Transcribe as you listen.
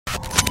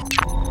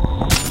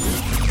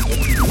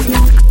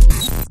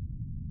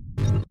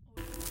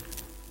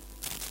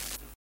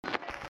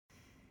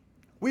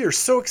We are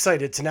so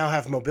excited to now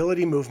have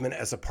Mobility Movement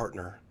as a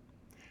partner.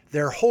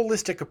 Their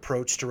holistic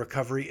approach to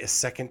recovery is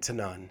second to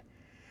none.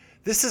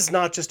 This is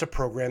not just a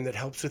program that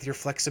helps with your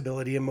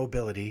flexibility and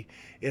mobility,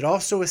 it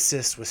also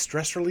assists with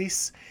stress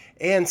release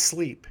and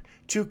sleep,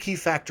 two key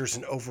factors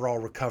in overall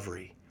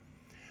recovery.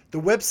 The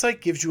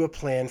website gives you a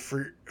plan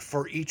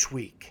for each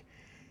week,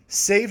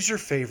 saves your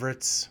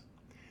favorites,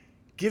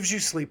 gives you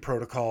sleep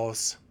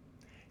protocols.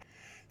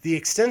 The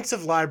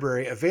extensive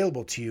library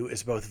available to you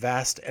is both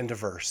vast and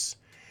diverse.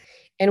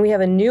 And we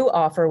have a new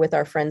offer with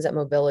our friends at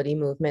Mobility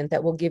Movement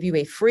that will give you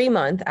a free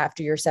month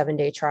after your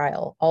 7-day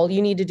trial. All you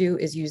need to do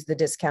is use the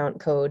discount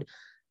code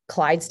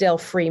Clydesdale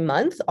free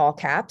month, all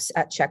caps,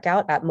 at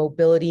checkout at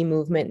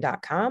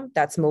mobilitymovement.com.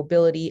 That's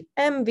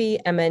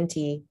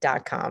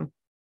mobilitymvmnt.com.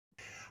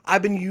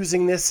 I've been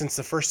using this since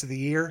the first of the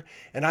year,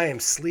 and I am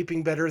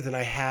sleeping better than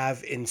I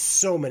have in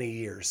so many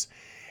years.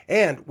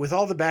 And with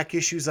all the back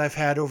issues I've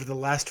had over the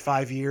last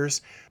 5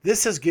 years,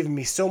 this has given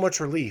me so much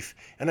relief,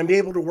 and I'm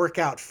able to work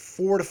out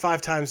 4 to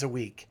 5 times a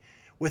week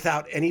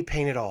without any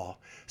pain at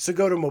all. So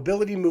go to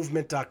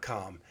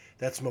mobilitymovement.com.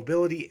 That's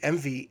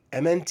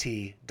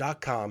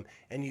mobilitymvmnt.com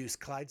and use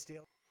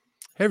Clydesdale.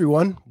 Hey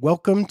everyone,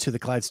 welcome to the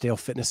Clydesdale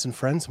Fitness and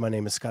Friends. My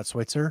name is Scott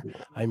Schweitzer.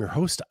 I'm your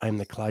host. I'm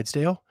the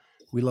Clydesdale.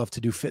 We love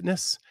to do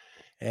fitness.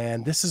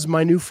 And this is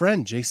my new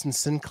friend, Jason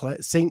St.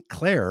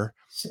 Clair,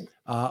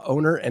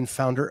 owner and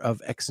founder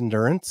of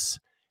Xendurance,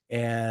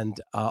 and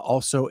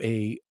also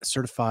a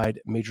certified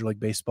Major League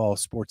Baseball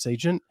sports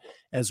agent,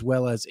 as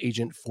well as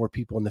agent for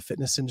people in the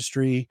fitness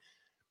industry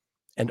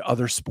and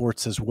other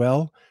sports as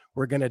well.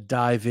 We're going to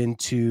dive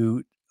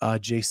into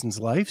Jason's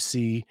life,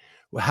 see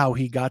how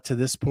he got to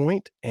this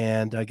point,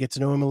 and get to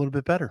know him a little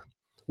bit better.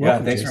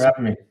 Welcome, thanks Jason. For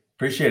having me.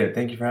 Appreciate it.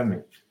 Thank you for having me.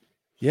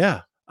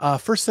 Yeah.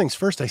 First things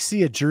first, I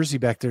see a jersey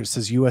back there that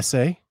says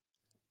USA.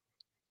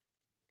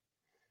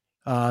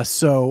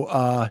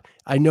 So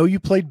I know you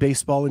played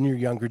baseball in your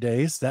younger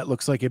days. That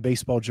looks like a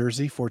baseball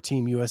jersey for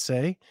Team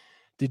USA.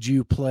 Did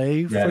you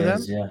play for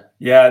them?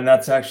 Yeah. And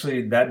that's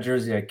actually that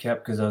jersey I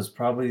kept because I was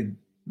probably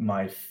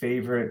my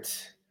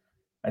favorite,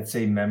 I'd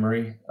say,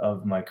 memory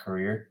of my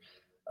career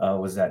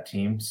was that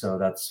team. So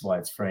that's why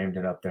it's framed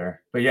and up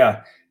there. But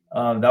yeah,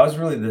 that was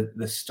really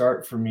the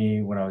start for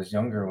me when I was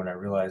younger, when I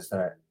realized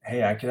that,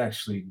 hey, I could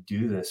actually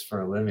do this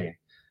for a living.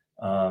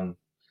 Kind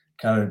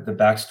of the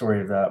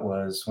backstory of that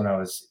was when I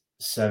was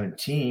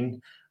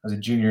 17, I was a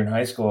junior in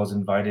high school. I was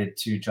invited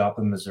to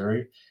Joplin,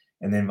 Missouri,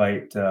 and they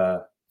invite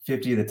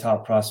 50 of the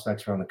top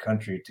prospects around the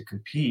country to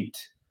compete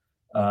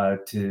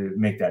to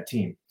make that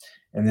team.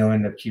 And they'll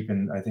end up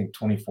keeping, I think,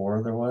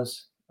 24 there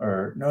was,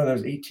 or no, there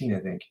was 18, I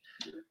think.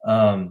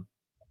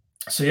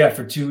 So yeah,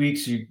 for 2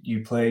 weeks,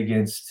 you play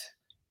against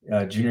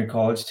junior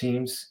college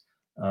teams.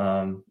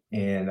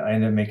 And I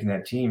ended up making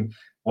that team.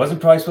 Wasn't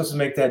probably supposed to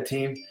make that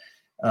team.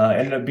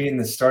 Ended up being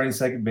the starting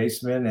second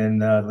baseman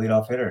and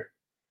leadoff hitter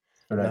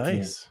for that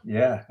team.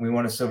 Yeah, we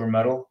won a silver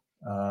medal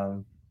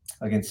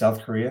against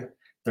South Korea,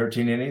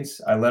 13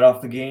 innings. I led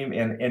off the game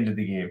and ended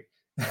the game.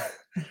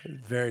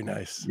 Very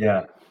nice.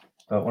 Yeah,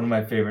 but one of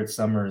my favorite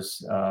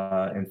summers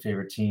and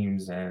favorite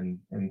teams and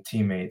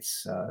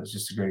teammates. It was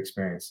just a great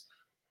experience.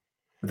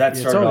 But that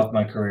started off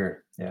my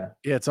career. Yeah,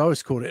 it's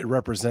always cool to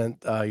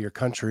represent your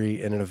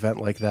country in an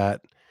event like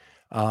that.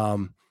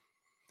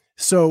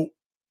 So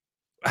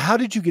how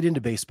did you get into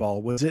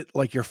baseball? Was it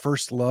like your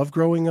first love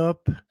growing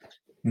up?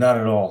 Not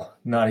at all.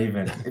 Not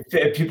even.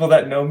 If people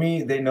that know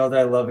me, they know that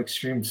I love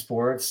extreme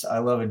sports. I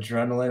love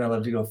adrenaline. I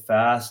love to go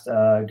fast.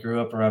 I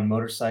grew up around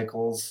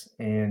motorcycles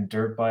and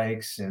dirt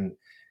bikes. And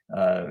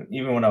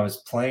even when I was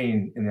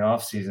playing in the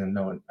off season,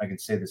 I can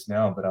say this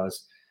now, but I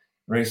was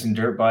racing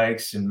dirt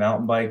bikes and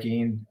mountain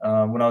biking.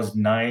 When I was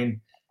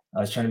 9, I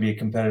was trying to be a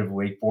competitive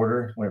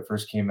wakeboarder when it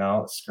first came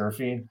out,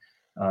 surfing.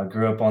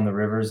 Grew up on the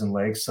rivers and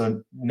lakes.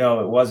 So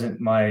no, it wasn't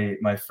my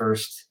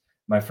first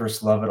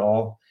love at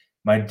all.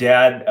 My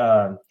dad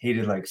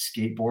hated like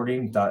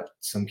skateboarding, thought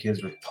some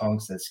kids were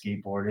punks that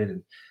skateboarded,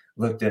 and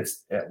looked at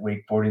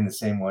wakeboarding the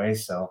same way.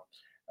 So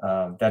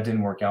that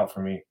didn't work out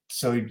for me.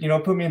 So,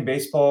 put me in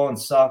baseball and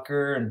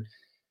soccer, and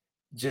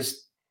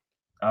just,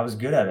 I was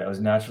good at it. I was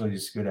naturally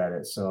just good at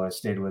it. So I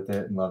stayed with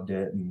it and loved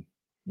it, and,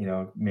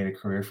 made a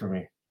career for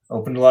me.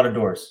 Opened a lot of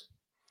doors.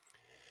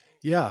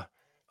 Yeah.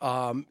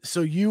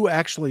 So you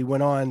actually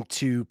went on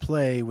to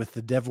play with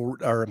the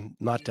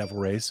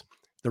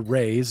the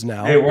Rays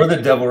now. Hey, we're the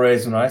Devil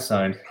Rays when I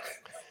signed.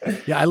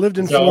 Yeah, I lived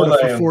in Florida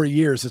for 4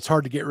 years. It's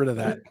hard to get rid of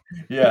that.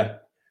 Yeah.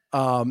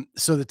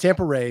 So the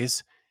Tampa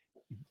Rays,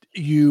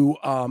 you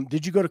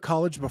did you go to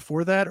college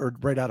before that or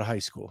right out of high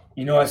school?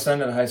 I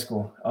signed out of high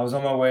school. I was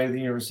on my way to the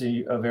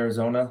University of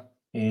Arizona,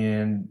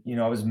 and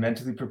I was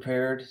mentally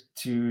prepared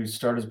to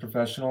start as a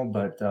professional,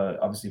 but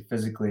obviously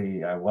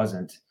physically I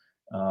wasn't.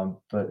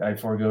 But I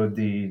forgoed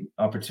the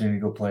opportunity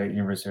to go play at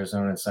University of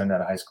Arizona and signed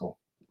out of high school.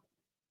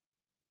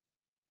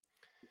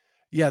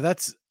 Yeah,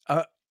 that's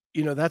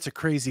that's a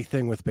crazy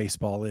thing with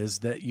baseball, is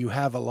that you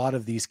have a lot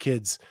of these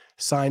kids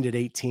signed at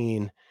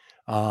 18,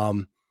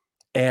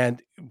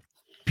 and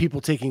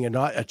people taking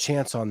a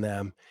chance on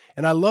them.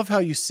 And I love how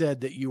you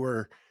said that you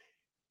were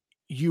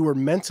you were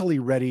mentally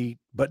ready,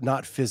 but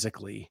not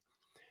physically.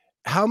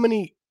 How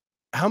many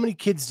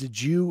kids did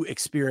you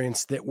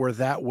experience that were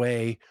that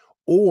way,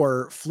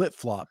 or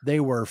flip-flop? They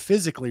were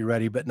physically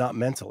ready, but not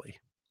mentally.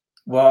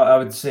 Well, I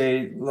would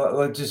say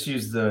let's just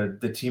use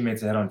the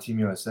teammates I had on Team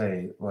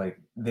USA. Like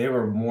they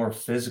were more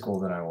physical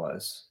than I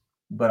was,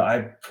 but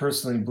I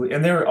personally believe,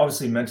 and they were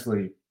obviously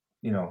mentally,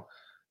 you know,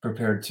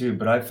 prepared too.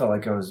 But I felt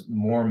like I was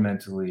more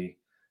mentally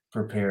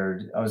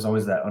prepared. I was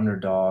always that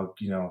underdog,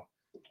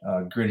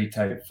 gritty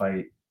type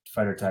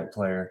fighter type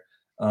player.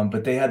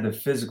 But they had the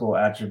physical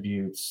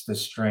attributes, the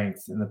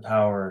strength, and the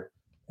power.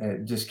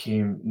 It just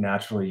came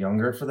naturally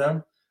younger for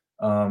them.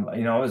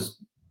 I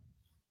was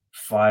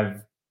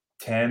 5'10",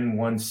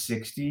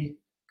 160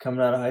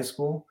 coming out of high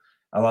school.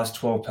 I lost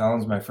 12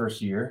 pounds my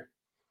first year.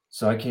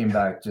 So I came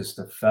back just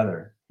a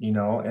feather, and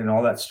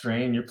all that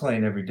strain, you're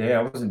playing every day.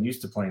 I wasn't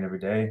used to playing every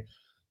day.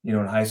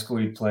 In high school,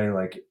 you'd play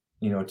like,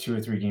 2 or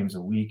 3 games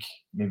a week,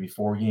 maybe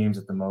 4 games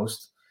at the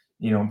most.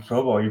 In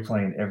pro ball, you're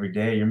playing every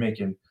day. You're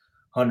making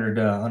 100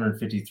 to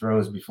 150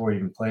 throws before you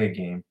even play a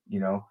game,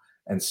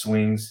 and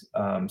swings.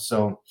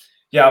 So,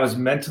 yeah, I was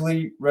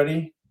mentally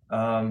ready.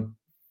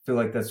 Feel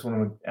like that's one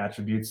of the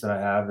attributes that I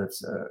have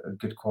that's a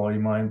good quality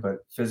of mine, but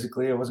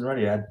physically I wasn't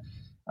ready.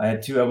 I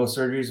had 2 elbow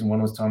surgeries and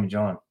one was Tommy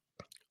John.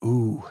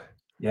 Ooh,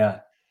 Yeah,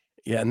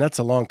 yeah, and that's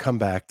a long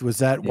comeback. Was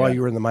that while yeah,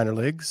 you were in the minor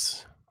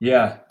leagues?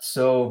 yeah.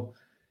 So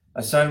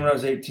I signed when I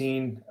was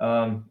 18,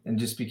 and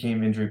just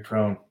became injury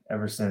prone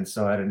ever since.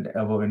 So I had an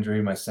elbow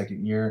injury my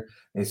second year.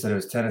 They said it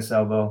was tennis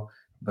elbow,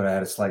 but I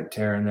had a slight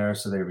tear in there,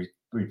 so they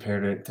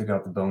repaired it, took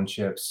out the bone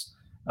chips.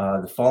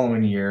 The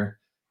following year,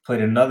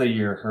 played another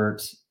year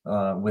hurt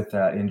with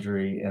that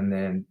injury, and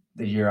then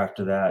the year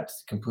after that,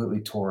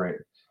 completely tore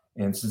it.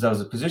 And since I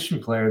was a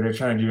position player, they're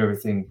trying to do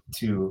everything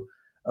to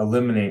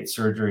eliminate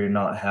surgery and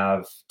not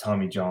have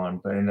Tommy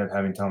John, but ended up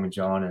having Tommy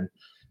John,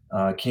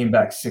 and came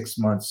back 6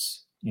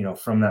 months,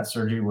 from that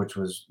surgery, which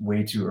was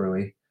way too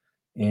early,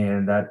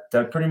 and that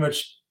pretty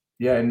much,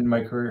 yeah, ended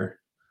my career.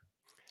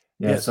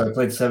 Yeah, Yeah. so I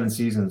played 7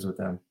 seasons with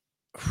them.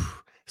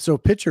 So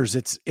pitchers,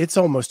 it's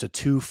almost a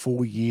 2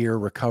 full year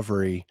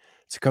recovery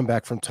to come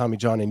back from Tommy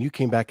John, and you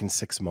came back in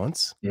 6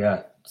 months?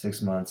 Yeah,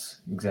 6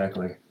 months,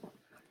 exactly.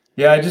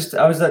 Yeah,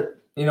 I was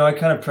I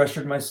kind of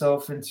pressured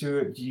myself into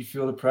it. Do you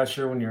feel the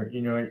pressure when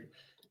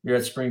you're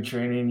at spring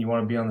training, you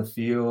wanna be on the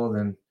field,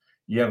 and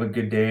you have a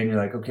good day, and you're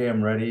like, "Okay,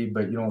 I'm ready,"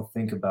 but you don't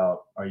think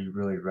about, "Are you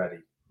really ready?"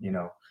 You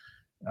know?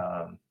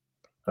 Um,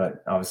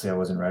 but obviously I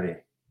wasn't ready.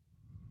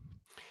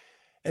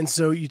 And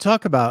so you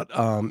talk about,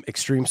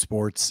 extreme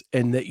sports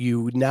and that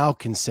you now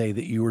can say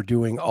that you were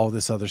doing all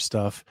this other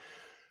stuff.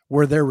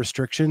 Were there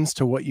restrictions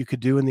to what you could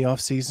do in the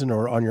off season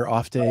or on your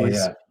off Oh, days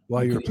yeah.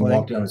 while You you were couldn't even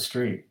walk playing? down the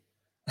street.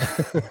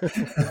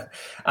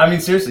 I mean,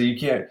 seriously, you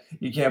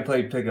can't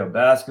play pickup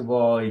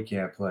basketball, you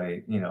can't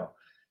play,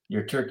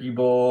 your turkey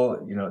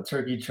bowl,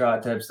 turkey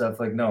trot type stuff.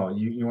 Like, no,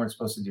 you weren't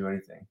supposed to do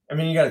anything. I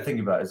mean, you gotta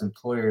think about it, as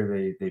employer,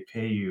 they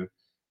pay you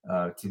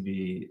to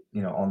be,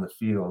 on the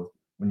field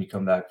when you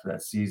come back for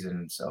that season.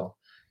 And so,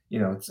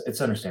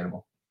 it's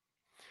understandable.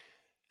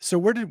 So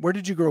where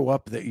did you grow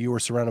up that you were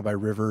surrounded by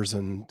rivers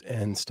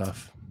and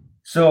stuff?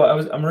 So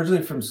I'm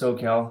originally from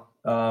SoCal.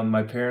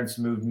 My parents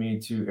moved me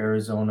to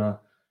Arizona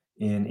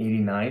in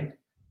 '89,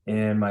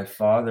 and my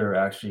father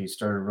actually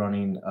started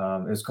running.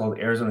 It was called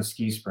Arizona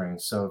Ski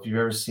Springs. So if you've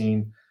ever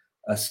seen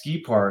a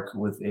ski park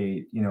with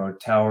a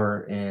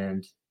tower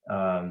and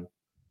um,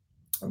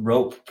 a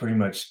rope, pretty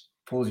much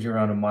pulls you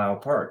around a mile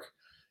park.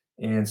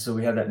 And so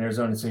we had that in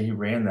Arizona, and so he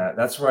ran that.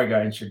 That's where I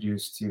got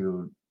introduced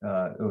to,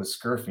 it was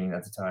surfing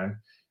at the time,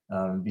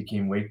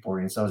 became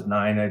wakeboarding. So I was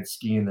 9, I'd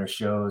ski in their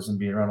shows and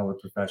be around all the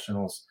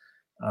professionals.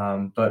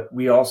 But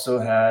we also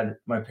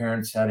my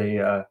parents had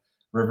a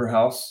river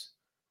house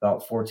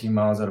about 14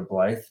 miles out of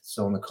Blythe,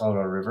 so in the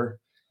Colorado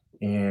River,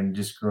 and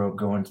just grew up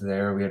going to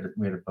there. We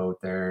had a boat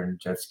there and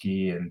jet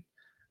ski, and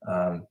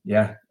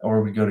yeah,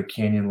 or we'd go to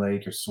Canyon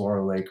Lake or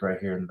Saguaro Lake right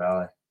here in the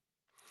valley.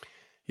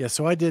 Yeah,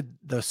 so I did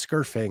the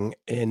scurfing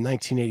in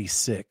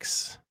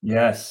 1986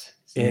 Yes,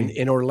 in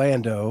see,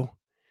 Orlando,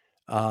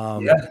 yeah,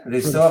 they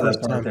for the still have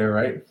first that park time. there,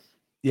 right?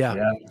 Yeah,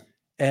 Yeah.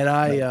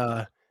 and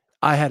Yeah.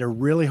 I had a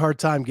really hard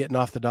time getting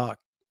off the dock.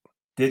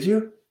 Did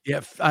you?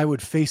 Yeah, I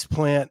would face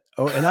plant.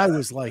 Oh, and I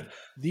was like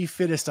the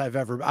fittest I've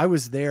ever. I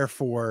was there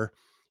for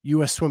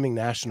US Swimming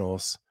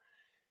Nationals.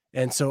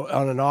 And so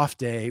on an off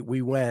day,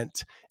 we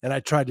went and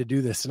I tried to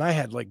do this and I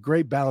had like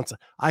great balance.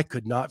 I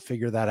could not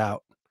figure that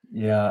out.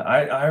 Yeah,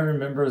 I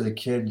remember as a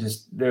kid,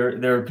 just there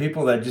were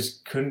people that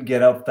just couldn't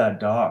get up that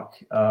dock.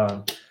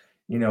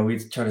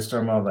 We'd try to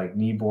start them out with, like,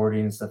 knee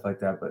boarding and stuff like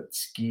that, but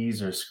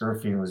skis or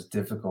scurfing was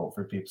difficult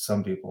for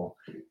some people.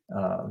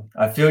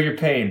 I feel your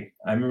pain.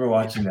 I remember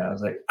watching that. I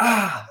was like,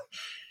 "Ah,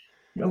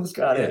 you almost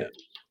got Yeah. it."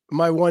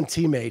 My one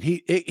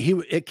teammate,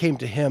 it came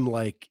to him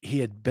like he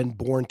had been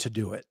born to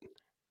do it.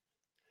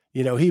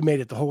 He made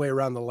it the whole way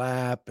around the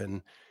lap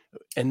and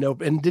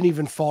didn't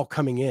even fall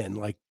coming in.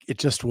 Like it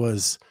just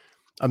was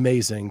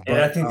amazing. And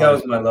I But think that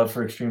was my love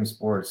for extreme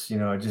sports.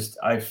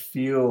 I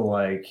feel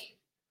like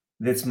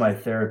it's my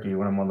therapy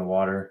when I'm on the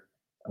water.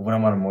 when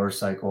I'm on a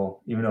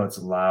motorcycle, even though it's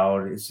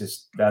loud, it's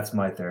just, that's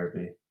my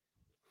therapy.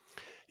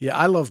 Yeah,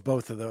 I love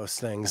both of those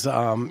things.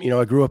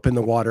 I grew up in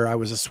the water. I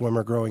was a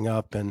swimmer growing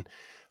up,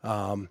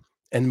 um,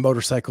 and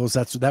motorcycles.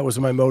 That was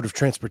my mode of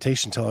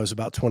transportation until I was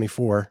about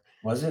 24.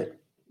 Was it?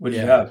 What'd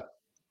you Yeah,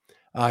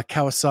 have?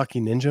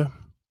 Kawasaki Ninja.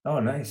 Oh,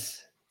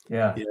 nice.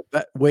 Yeah.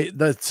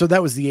 Yeah, so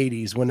that was the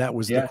 80s when that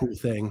was the Yeah. cool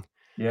thing.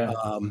 Yeah.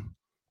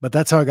 But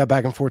that's how I got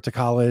back and forth to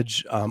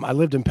college. I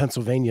lived in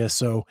Pennsylvania,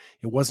 so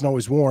it wasn't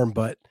always warm,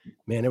 but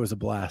man, it was a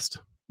blast.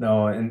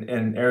 No,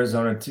 and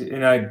Arizona too.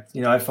 And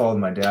I followed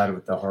my dad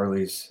with the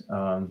Harleys.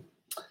 But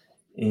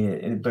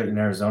in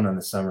Arizona in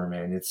the summer,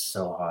 man, it's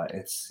so hot.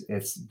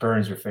 It's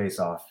burns your face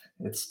off.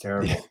 It's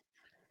terrible.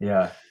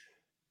 Yeah.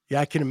 Yeah,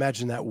 I can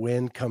imagine that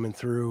wind coming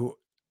through.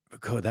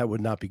 God, that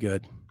would not be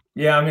good.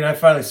 Yeah. I mean, I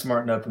finally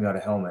smartened up and got a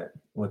helmet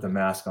with a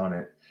mask on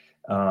it.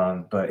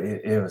 But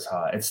it was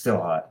hot. It's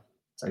still hot.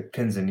 It's like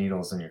pins and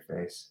needles in your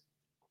face.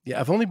 Yeah,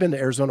 I've only been to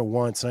Arizona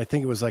once, and I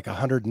think it was like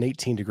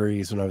 118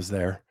 degrees when I was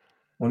there.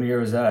 What year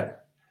was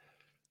that?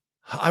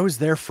 I was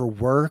there for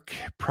work,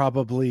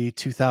 probably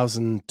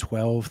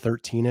 2012,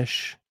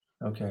 13-ish.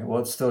 Okay. Well,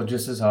 it's still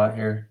just as hot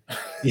here. No,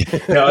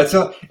 Yeah. it's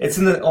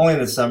only in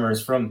the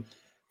summers from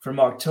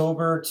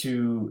October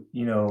to,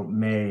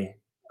 May.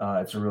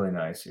 It's really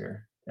nice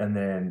here. And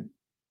then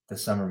the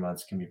summer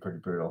months can be pretty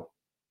brutal.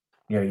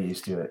 You gotta get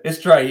used to it. It's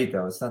dry heat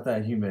though. It's not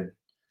that humid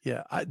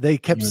Yeah, they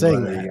kept humid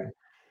saying weather that, you got.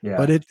 Yeah.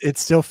 but it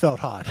still felt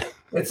hot.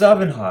 It's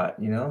oven hot,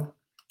 It's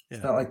Yeah.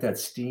 not like that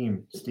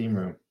steam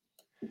room.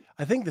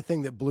 I think the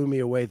thing that blew me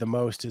away the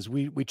most is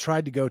we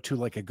tried to go to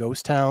like a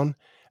ghost town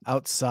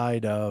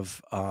outside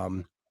of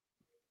it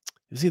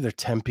was either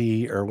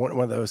Tempe or one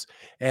of those.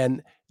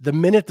 And the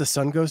minute the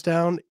sun goes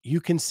down, you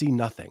can see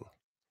nothing.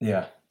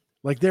 Yeah.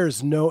 Like there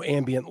is no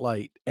ambient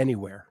light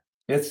anywhere.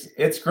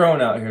 It's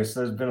growing out here, so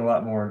there's been a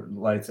lot more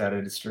lights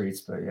added to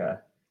streets, but yeah.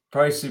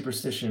 Probably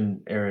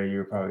superstition area,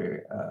 you're probably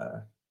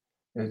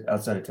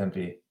outside of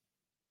Tempe.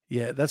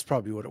 Yeah, that's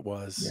probably what it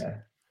was. Yeah.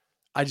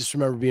 I just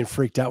remember being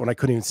freaked out when I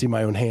couldn't even see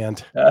my own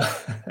hand.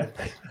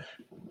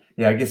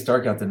 Yeah, it gets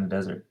dark out there in the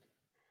desert.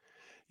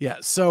 Yeah,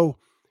 so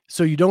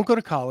you don't go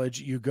to college,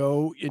 you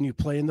go and you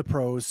play in the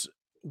pros.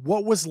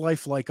 What was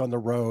life like on the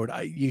road?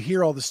 You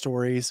hear all the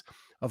stories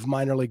of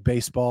minor league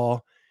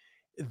baseball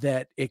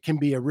that it can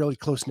be a really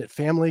close-knit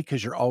family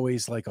because you're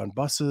always like on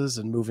buses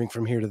and moving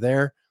from here to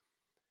there.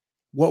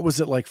 What was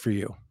it like for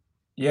you?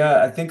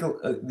 Yeah, I think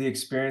the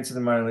experience of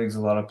the minor leagues,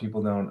 a lot of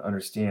people don't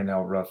understand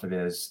how rough it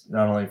is,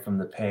 not only from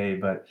the pay,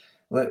 but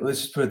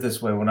let's just put it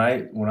this way. When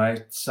I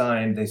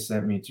signed, they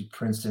sent me to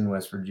Princeton,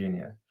 West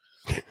Virginia.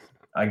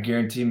 I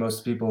guarantee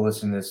most people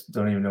listening to this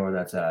don't even know where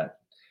that's at.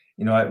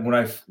 When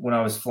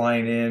I was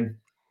flying in,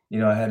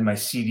 I had my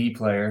CD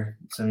player.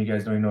 Some of you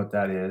guys don't even know what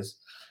that is,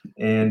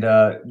 and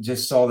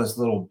just saw this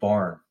little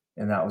barn,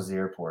 and that was the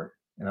airport.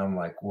 And I'm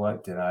like,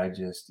 what did I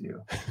just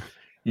do?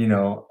 You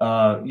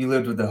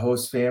lived with the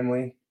host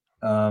family,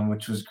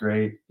 which was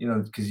great,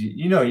 because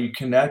you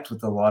connect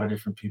with a lot of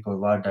different people, a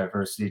lot of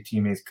diversity,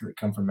 teammates that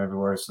come from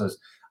everywhere. So there's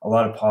a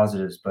lot of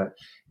positives, but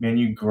man,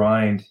 you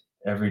grind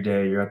every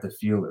day. You're at the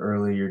field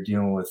early. You're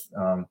dealing with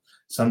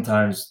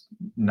sometimes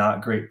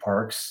not great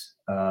parks,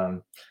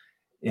 and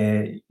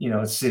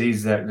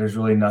cities that there's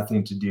really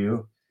nothing to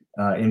do.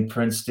 In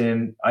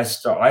Princeton, I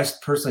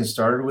personally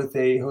started with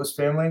a host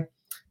family.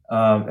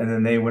 And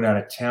then they went out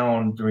of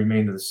town the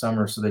remainder of the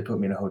summer, so they put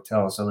me in a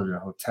hotel. So I lived in a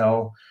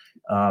hotel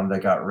that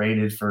got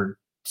raided for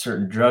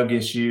certain drug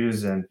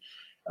issues, and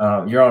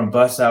you're on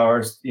bus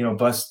hours,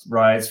 bus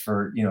rides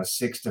for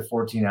 6 to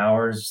 14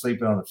 hours,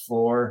 sleeping on the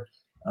floor,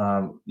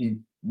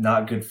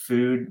 not good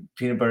food,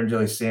 peanut butter and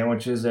jelly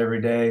sandwiches every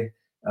day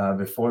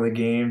before the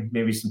game,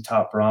 maybe some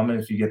top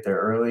ramen if you get there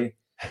early.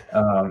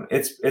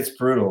 It's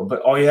brutal,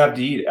 but all you have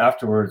to eat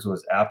afterwards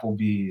was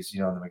Applebee's,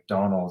 the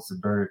McDonald's, the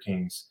Burger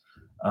Kings.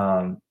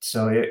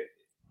 So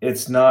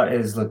it's not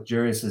as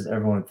luxurious as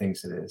everyone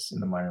thinks it is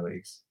in the minor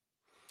leagues.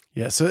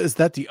 Yeah, so is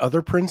that the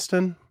other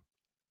Princeton?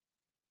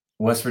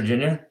 West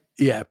Virginia?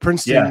 Yeah,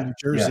 Princeton, Yeah, New yeah,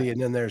 Jersey,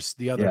 and then there's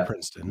the other yeah.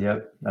 Princeton.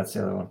 Yep, that's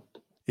the other one.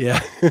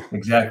 Yeah.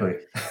 Exactly.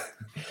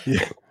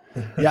 Yeah.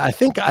 Yeah, I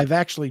think I've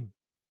actually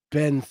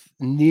been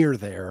near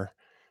there,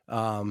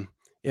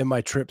 in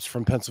my trips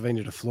from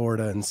Pennsylvania to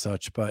Florida and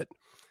such, but,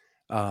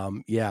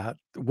 yeah,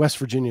 West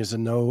Virginia is a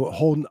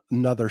whole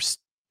another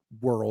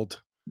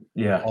world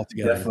Yeah,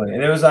 altogether. definitely.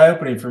 And it was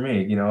eye-opening for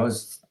me. I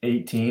was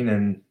 18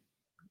 and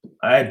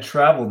I had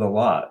traveled a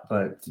lot,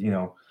 but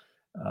it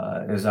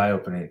was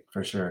eye-opening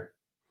for sure.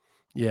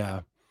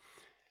 Yeah.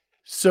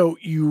 So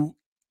you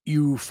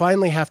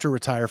finally have to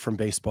retire from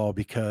baseball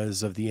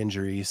because of the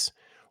injuries.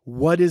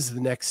 What is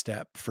the next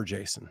step for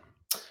Jason?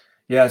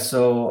 Yeah,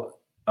 so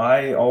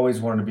I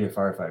always wanted to be a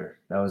firefighter.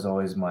 That was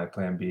always my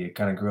plan B.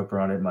 Kind of grew up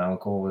around it. My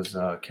uncle was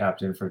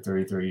captain for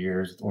 33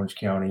 years with Orange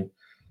County,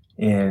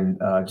 and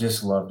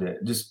just loved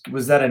it. Just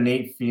was that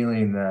innate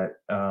feeling that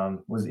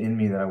was in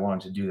me that I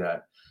wanted to do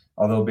that.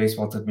 Although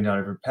baseball took me down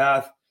a different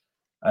path,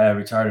 I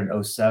retired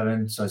in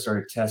 '07, so I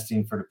started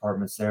testing for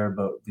departments there,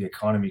 but the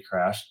economy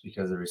crashed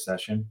because of the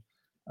recession.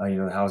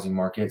 the housing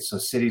market. So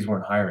cities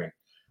weren't hiring.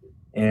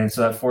 And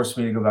so that forced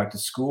me to go back to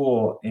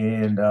school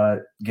and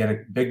get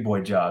a big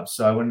boy job.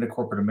 So I went into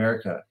corporate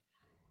America,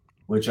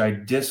 which I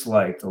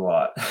disliked a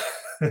lot.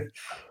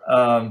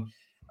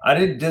 I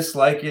didn't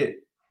dislike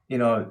it. I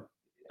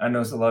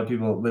know a lot of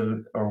people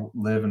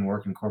live and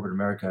work in corporate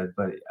America,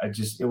 but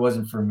it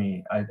wasn't for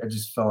me. I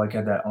just felt like I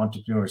had that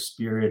entrepreneur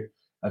spirit.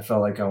 I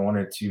felt like I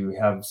wanted to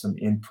have some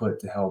input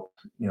to help,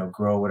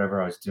 grow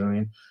whatever I was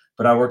doing.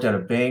 But I worked at a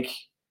bank,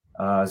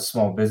 as a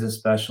small business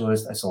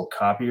specialist. I sold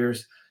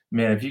copiers.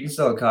 Man, if you can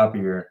sell a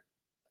copier,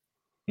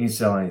 you can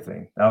sell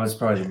anything. That was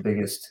probably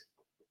the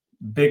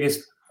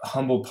biggest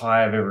humble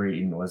pie I've ever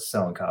eaten was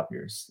selling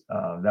copiers.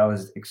 That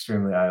was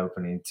extremely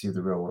eye-opening to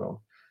the real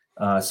world.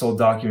 Sold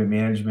document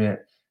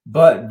management,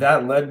 but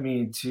that led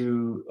me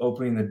to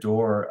opening the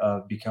door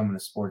of becoming a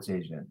sports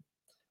agent.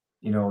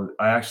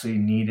 I actually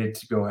needed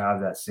to go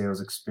have that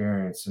sales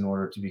experience in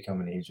order to become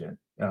an agent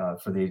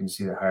for the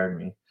agency that hired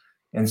me.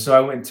 And so I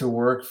went to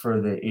work for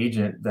the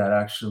agent that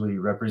actually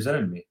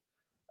represented me.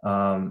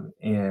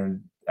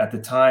 And at the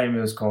time,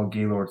 it was called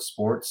Gaylord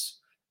Sports.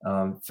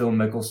 Phil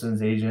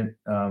Mickelson's agent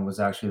was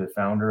actually the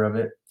founder of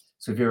it.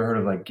 So if you ever heard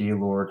of like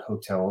Gaylord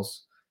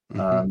Hotels,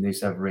 they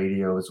used to have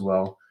radio as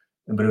well,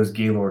 but it was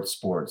Gaylord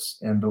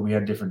Sports. But we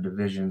had different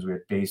divisions. We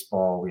had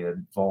baseball, we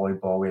had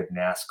volleyball, we had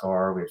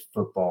NASCAR, we had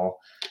football.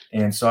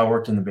 And so I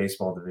worked in the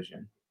baseball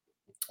division.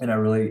 And I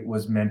really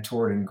was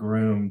mentored and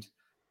groomed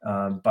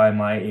by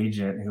my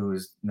agent, who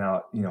is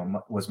now,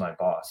 was my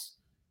boss.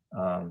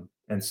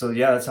 And so,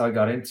 yeah, that's how I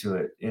got into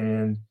it.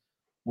 And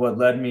what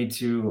led me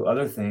to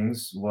other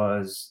things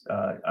was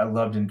I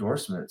loved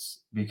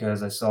endorsements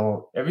because I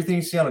saw everything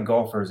you see on a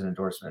golfer is an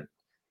endorsement,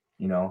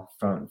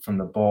 from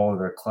the ball,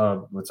 their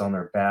club, what's on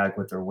their bag,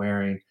 what they're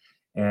wearing.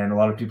 And a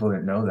lot of people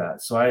didn't know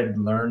that. So I had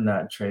learned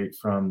that trait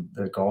from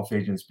the golf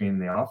agents being in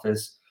the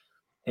office.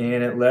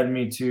 And it led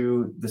me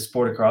to the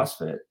sport of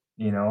CrossFit.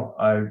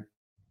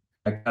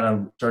 I kind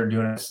of started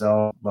doing it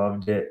myself,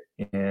 loved it,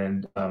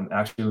 and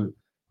actually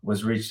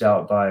was reached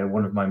out by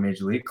one of my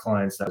major league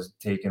clients that was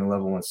taking a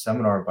level 1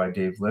 seminar by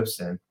Dave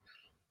Lipson.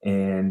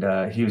 And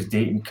he was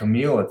dating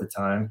Camille at the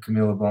time,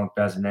 Camille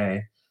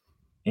LeBlanc-Bazinet.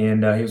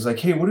 And he was like,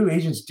 "Hey, what do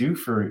agents do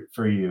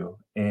for you?"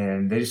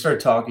 And they just started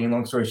talking.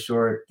 Long story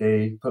short,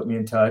 they put me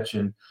in touch.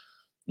 And,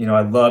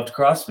 I loved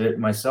CrossFit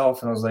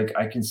myself. And I was like,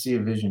 I can see a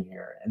vision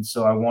here. And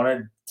so I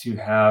wanted to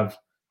have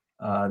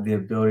the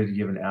ability to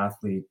give an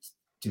athlete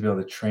to be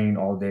able to train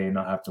all day and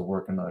not have to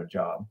work another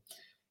job.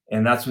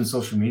 And that's when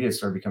social media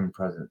started becoming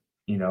present,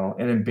 and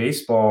in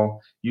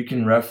baseball, you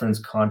can reference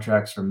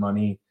contracts for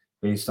money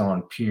based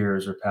on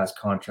peers or past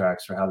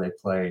contracts or how they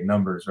play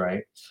numbers,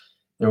 right?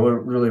 There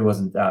really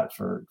wasn't that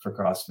for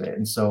CrossFit.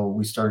 And so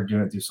we started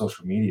doing it through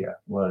social media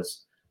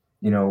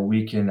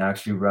we can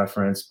actually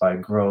reference by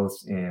growth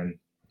in,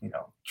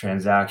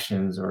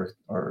 transactions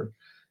or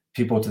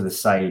people to the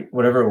site,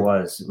 whatever it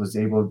was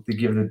able to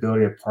give the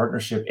ability of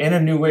partnership and a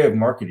new way of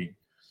marketing.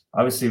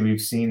 Obviously,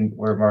 we've seen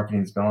where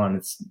marketing's gone.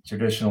 It's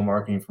traditional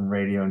marketing from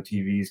radio and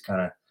TV's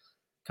kind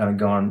of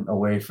gone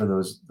away for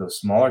those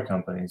smaller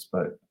companies,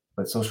 but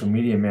social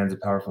media, man, is a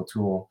powerful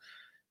tool.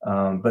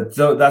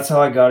 That's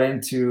how I got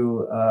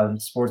into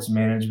sports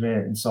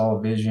management and saw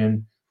a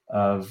vision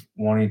of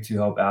wanting to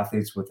help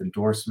athletes with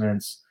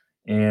endorsements.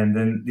 And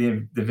then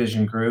the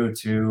vision grew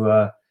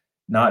to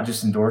not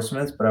just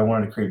endorsements, but I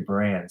wanted to create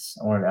brands.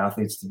 I wanted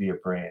athletes to be a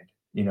brand,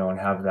 and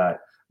have that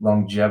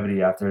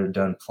longevity after they're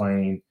done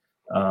playing.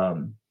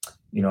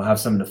 Have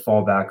something to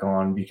fall back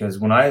on, because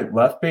when I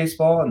left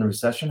baseball and the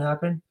recession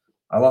happened,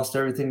 I lost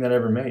everything that I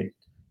ever made.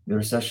 The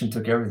recession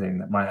took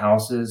everything. My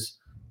houses,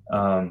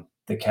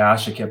 the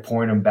cash, I kept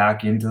pouring them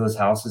back into those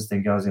houses,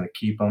 thinking I was going to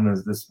keep them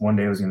as this one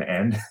day was going to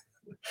end.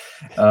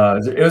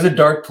 It was a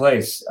dark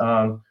place.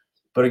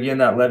 But again,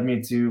 that led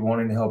me to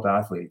wanting to help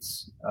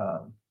athletes.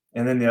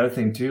 And then the other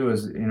thing too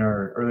is, in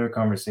our earlier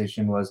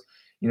conversation was,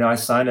 I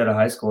signed out of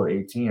high school at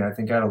 18. I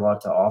think I had a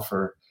lot to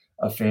offer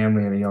a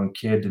family and a young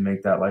kid to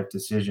make that life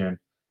decision,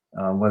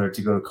 whether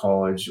to go to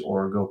college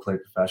or go play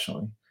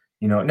professionally.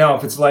 Now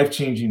if it's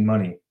life-changing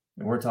money,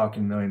 and we're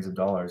talking millions of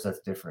dollars, that's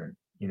different,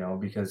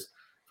 because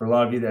for a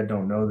lot of you that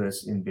don't know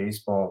this, in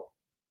baseball,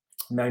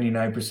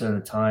 99% of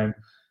the time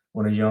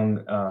when a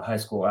young high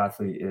school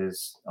athlete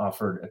is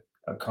offered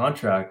a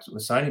contract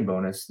with signing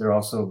bonus, they're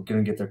also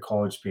going to get their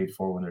college paid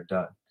for when they're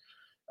done.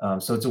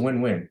 So it's a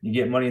win-win. You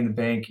get money in the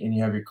bank and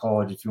you have your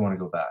college if you want to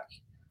go back.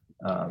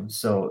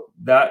 So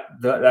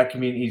that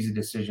can be an easy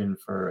decision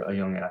for a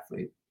young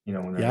athlete,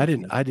 when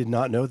they're I did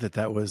not know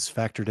that was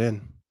factored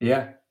in.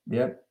 Yeah.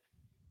 Yep.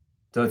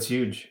 So it's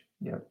huge.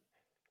 Yep.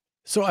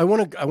 So I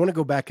want to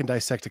go back and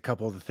dissect a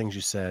couple of the things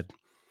you said.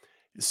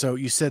 So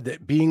you said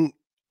that being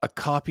a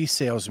copy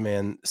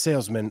salesman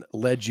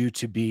led you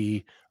to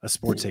be a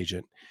sports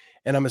agent.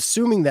 And I'm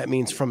assuming that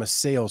means from a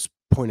sales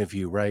point of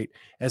view, right?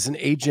 As an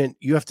agent,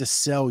 you have to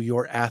sell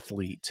your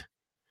athlete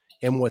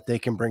and what they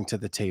can bring to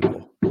the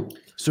table.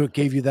 So it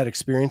gave you that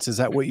experience. Is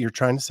that what you're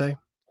trying to say?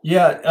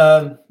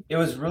 Yeah. It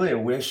was really a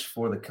wish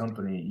for the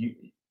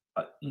company.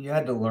 you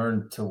had to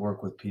learn to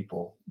work with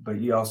people, but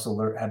you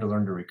also had to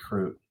learn to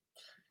recruit.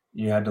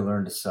 You had to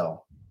learn to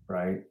sell,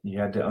 right? You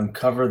had to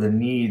uncover the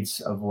needs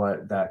of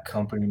what that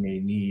company may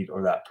need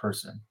or that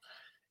person.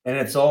 And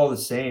it's all the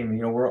same.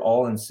 We're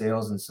all in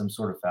sales in some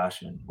sort of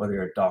fashion, whether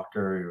you're a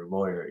doctor or you're a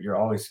lawyer, you're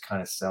always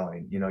kind of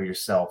selling,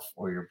 yourself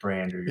or your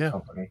brand or your Yeah.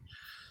 company.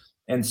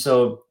 And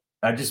so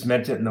I just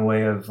meant it in the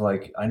way of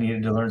like, I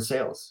needed to learn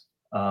sales.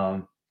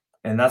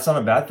 And that's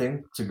not a bad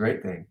thing. It's a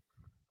great thing.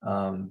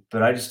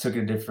 But I just took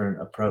a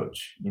different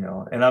approach,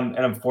 and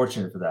I'm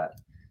fortunate for that.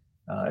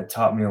 It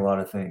taught me a lot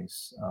of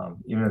things.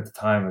 Even at the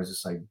time, I was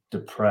just like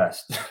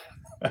depressed.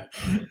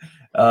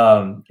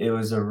 It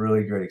was a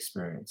really great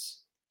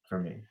experience for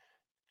me.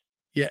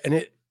 Yeah.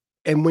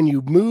 And when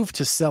you move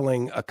to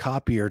selling a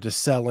copier to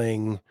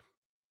selling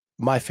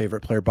my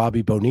favorite player,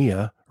 Bobby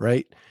Bonilla,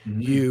 right?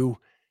 Mhm.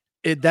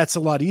 That's a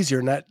lot easier.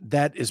 And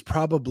that is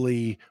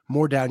probably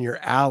more down your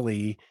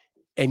alley.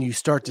 And you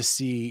start to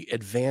see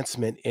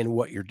advancement in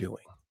what you're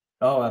doing.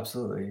 Oh,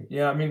 absolutely.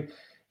 Yeah, I mean,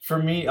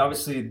 for me,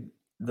 obviously,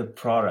 the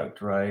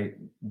product, right?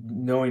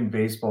 Knowing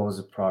baseball as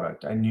a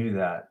product, I knew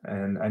that,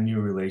 and I knew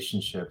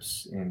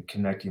relationships and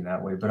connecting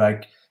that way. But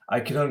I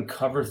could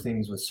uncover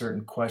things with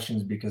certain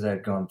questions because I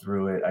had gone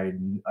through it.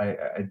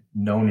 I'd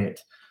known it,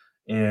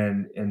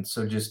 and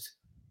so just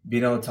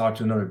being able to talk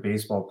to another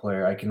baseball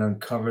player, I can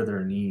uncover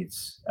their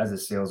needs as a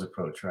sales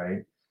approach,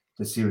 right?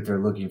 To see what they're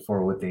looking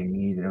for, what they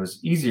need, and it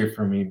was easier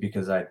for me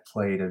because I'd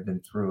played, I'd been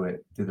through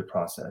it, through the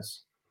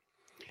process.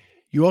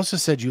 You also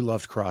said you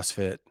loved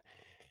CrossFit.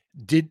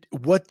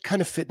 What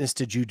kind of fitness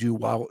did you do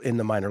while in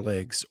the minor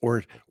leagues,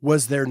 or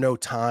was there no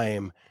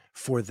time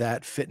for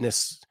that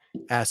fitness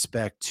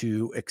aspect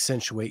to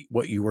accentuate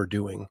what you were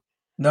doing?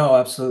 No,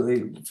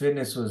 absolutely.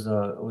 Fitness was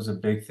a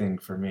big thing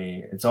for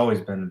me. It's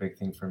always been a big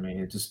thing for me.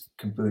 It's just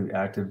completely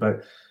active.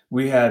 But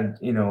we had,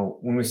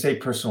 when we say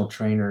personal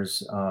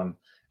trainers,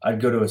 I'd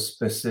go to a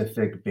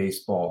specific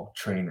baseball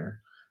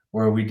trainer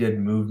where we did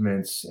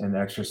movements and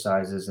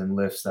exercises and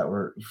lifts that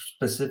were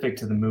specific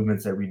to the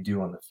movements that we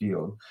do on the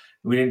field.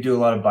 We didn't do a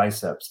lot of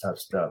biceps type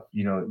stuff.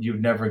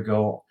 You'd never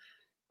go,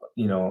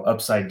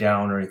 upside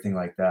down or anything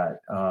like that.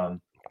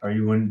 Or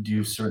you wouldn't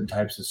do certain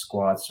types of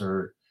squats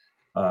or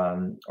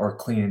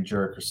clean and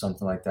jerk or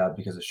something like that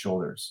because of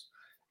shoulders.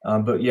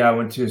 But yeah, I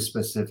went to a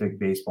specific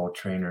baseball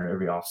trainer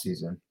every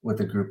offseason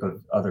with a group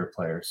of other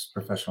players,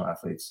 professional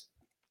athletes.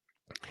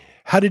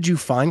 How did you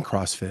find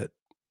CrossFit?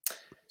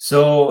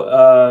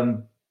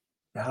 So,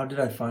 how did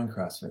I find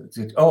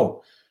CrossFit?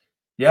 Oh,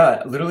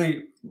 yeah,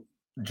 literally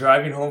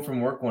driving home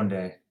from work one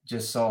day,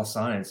 just saw a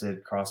sign that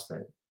said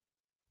CrossFit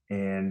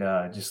and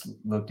just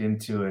looked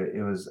into it.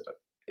 It was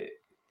it,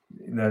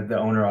 the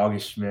owner,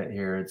 August Schmidt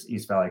here. It's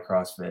East Valley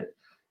CrossFit.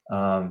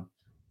 Um,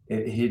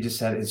 he just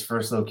had his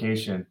first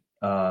location,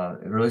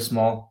 really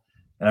small.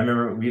 And I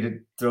remember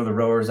we'd throw the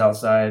rowers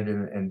outside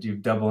and do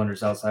double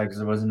unders outside because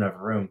there wasn't enough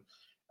room.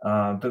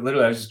 But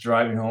literally, I was just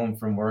driving home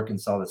from work and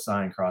saw the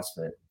sign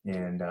CrossFit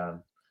and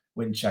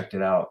went and checked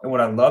it out. And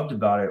what I loved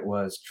about it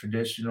was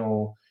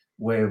traditional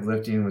way of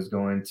lifting was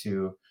going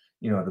to,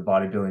 the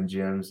bodybuilding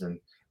gyms and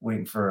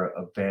waiting for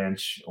a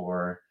bench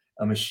or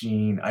a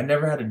machine. I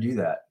never had to do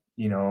that,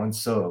 and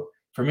so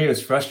for me, it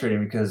was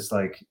frustrating because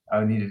like I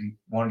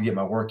wanted to get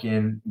my work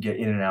in, get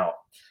in and out.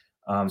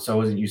 So I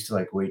wasn't used to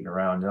like waiting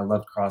around. And I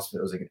loved CrossFit.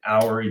 It was like an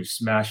hour. You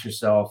smash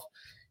yourself,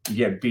 you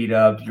get beat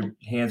up, your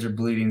hands are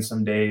bleeding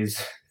some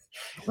days,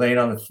 laying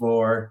on the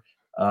floor,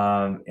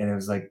 and it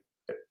was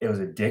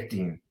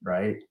addicting,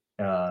 right?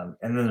 And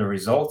then the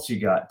results you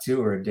got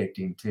too were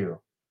addicting too.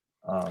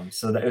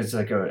 So that was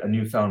like a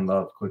newfound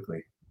love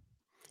quickly.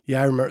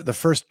 Yeah, I remember the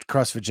first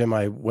CrossFit gym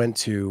I went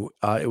to,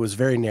 it was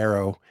very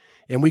narrow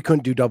and we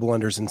couldn't do double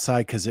unders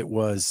inside because it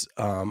was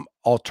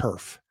all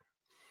turf.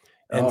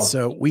 And Oh,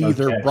 so we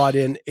either okay. brought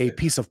in a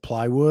piece of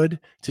plywood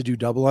to do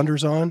double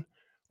unders on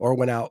or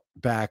went out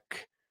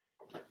back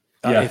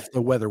Yeah, if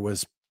the weather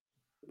was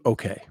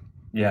okay.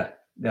 yeah,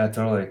 yeah,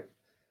 totally. Love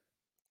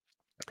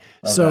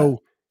that.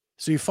 So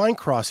so you find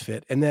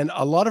CrossFit, and then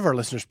a lot of our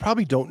listeners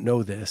probably don't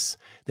know this.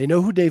 They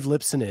know who Dave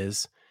Lipson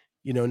is,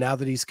 now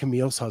that he's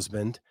Camille's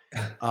husband.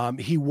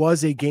 He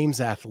was a games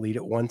athlete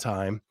at one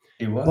time,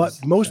 He but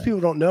was. most Yeah. people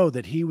don't know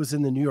that he was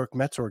in the New York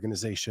Mets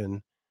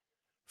organization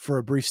for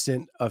a brief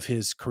stint of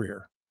his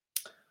career.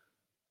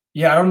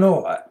 Yeah, I don't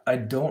know. I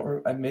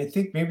don't I may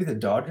think maybe the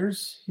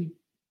Dodgers.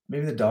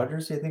 Maybe the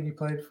Dodgers, I think he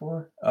played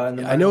for, in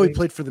the Yeah, I minor know he leagues.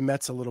 played for the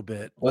Mets a little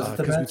bit Was it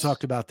the because we Mets?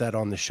 talked about that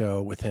on the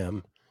show with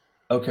him.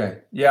 Okay.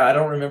 Yeah, I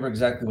don't remember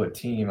exactly what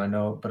team. I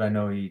know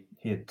he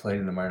had played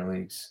in the minor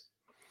leagues.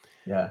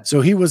 Yeah.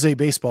 So he was a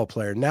baseball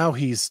player. Now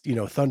he's,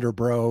 Thunder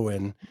Bro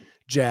and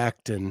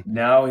jacked and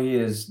Now he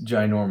is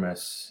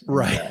ginormous and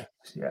right.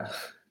 jacked.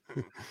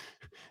 Yeah.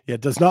 Yeah,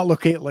 does not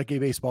look like a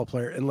baseball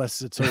player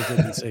unless it's Jose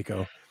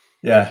Canseco.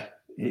 Yeah.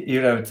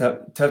 You'd have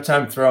a tough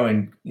time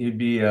throwing. You'd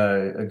be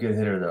a good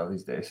hitter though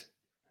these days.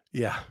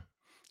 Yeah.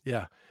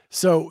 Yeah.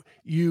 So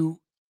you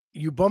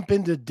bump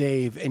into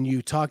Dave and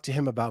you talk to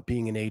him about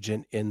being an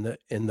agent in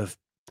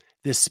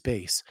this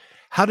space.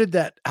 How did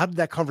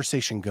that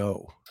conversation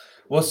go?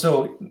 Well,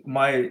 so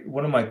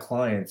one of my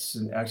clients,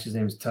 and actually his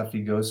name is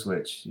Tuffy Go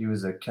Switch. He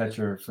was a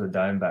catcher for the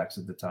Diamondbacks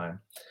at the time,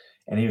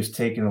 and he was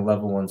taking a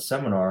level 1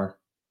 seminar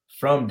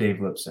from Dave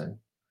Lipson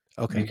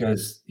Okay.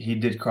 because he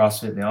did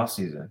CrossFit in the off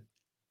season.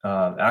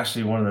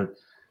 Actually,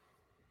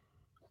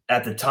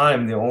 at the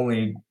time, the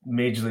only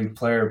major league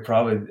player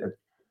probably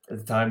at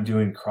the time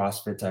doing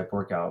CrossFit type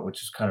workout,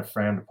 which is kind of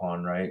frowned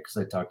upon, right? Because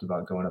I talked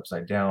about going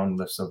upside down,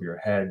 lifts over your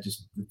head.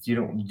 Just you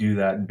don't do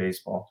that in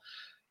baseball.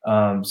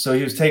 So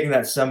he was taking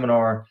that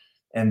seminar,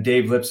 and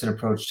Dave Lipson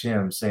approached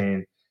him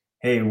saying,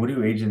 "Hey, what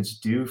do agents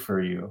do for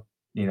you?"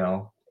 You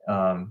know,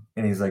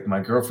 and he's like,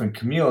 "My girlfriend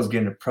Camille is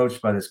getting approached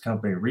by this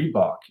company,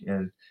 Reebok,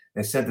 and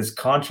they sent this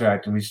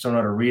contract, and we just don't know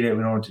how to read it.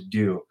 We don't know what to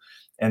do."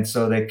 And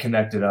so they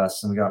connected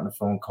us, and we got on a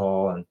phone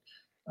call, and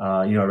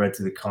I read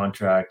through the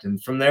contract,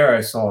 and from there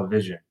I saw a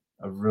vision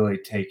of really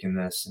taking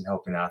this and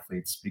helping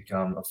athletes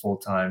become a full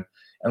time,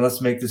 and let's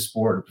make this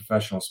sport a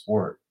professional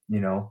sport.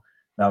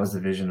 That was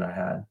the vision I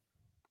had.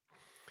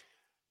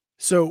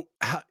 So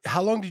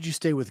how long did you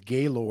stay with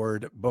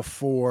Gaylord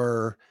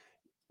before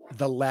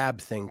the lab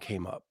thing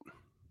came up?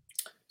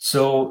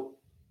 So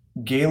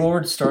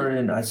Gaylord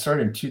I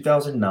started in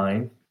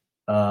 2009,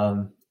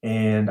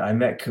 and I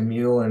met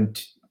Camille in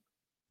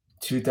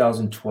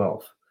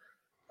 2012.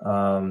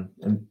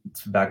 And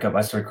to back up,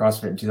 I started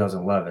CrossFit in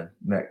 2011,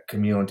 met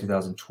Camille in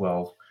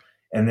 2012,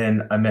 and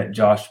then I met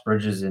Josh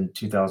Bridges in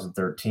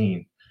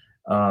 2013.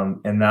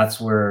 And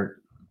that's where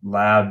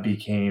lab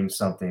became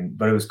something,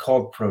 but it was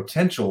called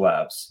Potential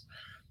Labs.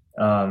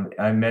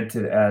 I meant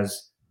it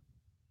as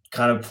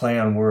kind of play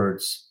on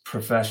words,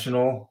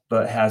 professional,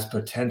 but has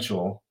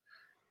potential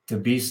to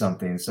be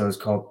something. So it's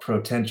called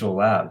Potential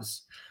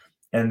Labs.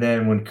 And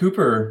then when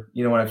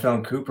when I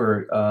found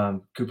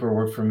Cooper, Cooper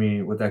worked for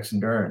me with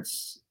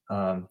Xendurance.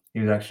 He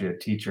was actually a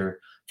teacher.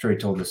 I'm sure he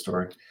told this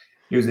story.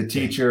 He was a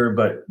teacher,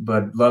 but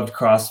loved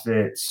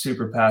CrossFit,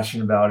 super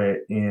passionate about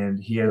it,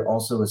 and he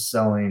also was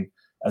selling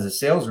as a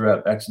sales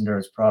rep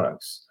Xendurance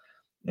products.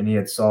 And he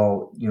had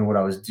saw what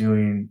I was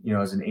doing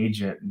as an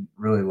agent, and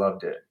really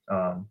loved it.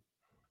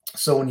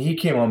 So when he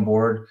came on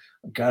board,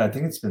 God, I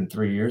think it's been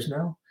 3 years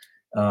now.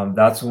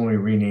 That's when we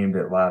renamed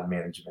it Lab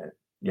Management.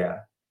 Yeah.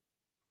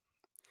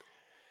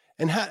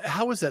 And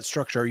how is that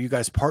structure? Are you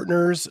guys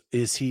partners?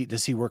 Does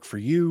he work for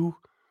you?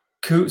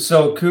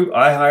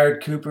 I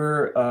hired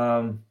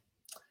Cooper.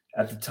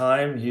 At the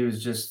time, he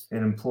was just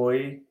an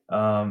employee,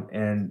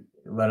 and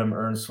let him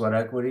earn sweat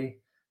equity.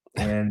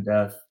 And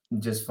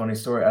just funny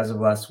story, as of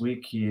last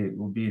week, he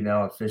will be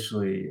now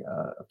officially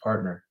a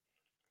partner.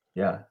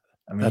 Yeah.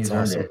 I mean, That's he's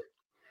earned awesome. it.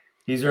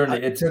 He's earned I,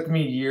 it. It took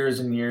me years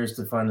and years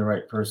to find the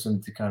right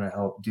person to kind of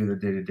help do the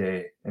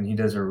day-to-day, and he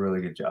does a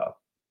really good job.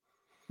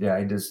 Yeah,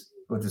 he does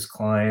with his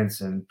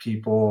clients and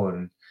people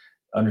and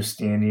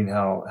understanding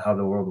how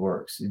the world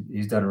works.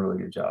 He's done a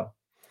really good job.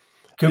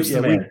 Coop's the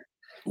yeah, man.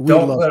 we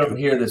Don't love let him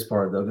hear Cooper. this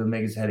part, though. It'll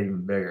make his head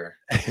even bigger.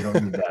 You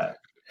don't need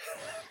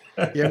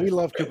Yeah, we that.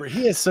 love Cooper.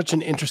 He has such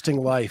an interesting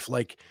life,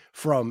 like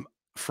from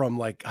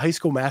like high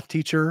school math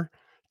teacher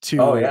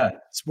Oh, to yeah,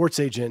 sports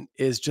agent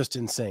is just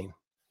insane.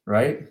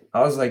 right?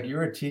 I was like,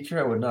 "You're a teacher?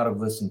 I would not have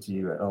listened to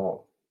you at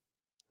all."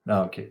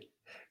 No, I'm kidding.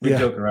 We Yeah.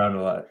 joke around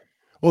a lot.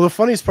 Well, the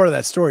funniest part of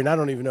that story, and I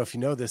don't even know if you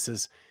know this,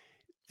 is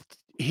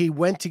he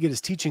went to get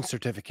his teaching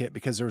certificate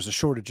because there was a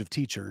shortage of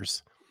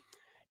teachers,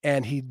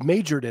 and he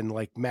majored in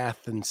like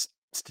math and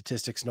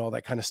statistics and all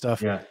that kind of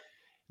stuff. Yeah.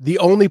 The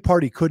only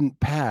part he couldn't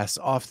pass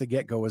off the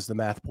get-go was the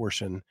math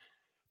portion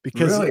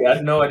because Really?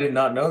 I did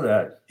not know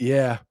that.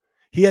 yeah,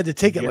 he had to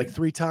take it like Okay.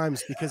 3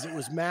 times because it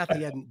was math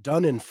he hadn't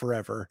done in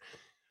forever.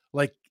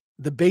 Like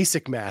the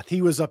basic math.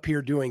 He was up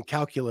here doing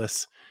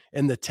calculus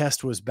and the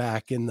test was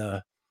back in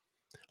the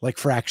like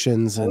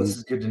fractions Well, this and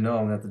is good to know.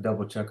 I'm gonna have to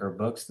double check our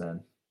books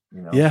then,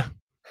 you know? yeah,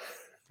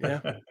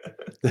 yeah.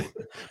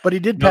 But he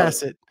did No,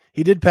 pass it.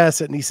 He did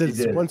pass it, and he said he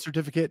it's did. one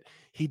certificate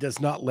he does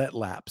not let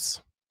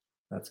lapse.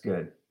 That's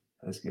good.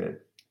 That's good.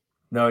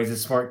 No, he's a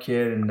smart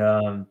kid,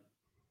 and,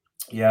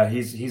 yeah,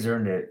 he's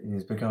earned it.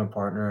 He's become a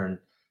partner,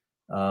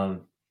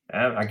 and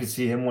I could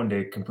see him one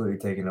day completely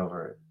taking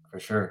over it, for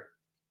sure.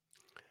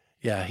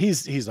 Yeah,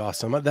 he's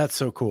awesome. That's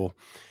so cool.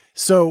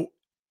 So,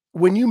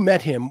 when you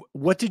met him,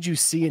 what did you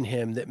see in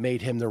him that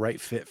made him the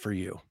right fit for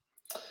you?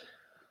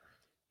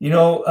 You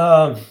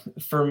know,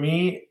 for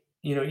me,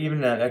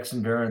 even that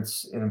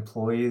ex-endurance an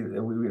employee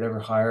that we would ever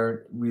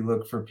hire, we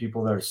look for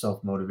people that are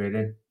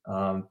self-motivated,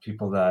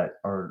 people that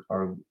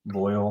are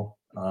loyal,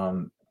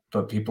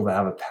 but people that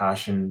have a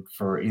passion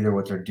for either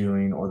what they're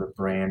doing or the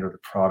brand or the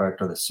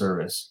product or the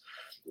service.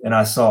 And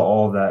I saw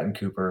all of that in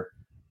Cooper,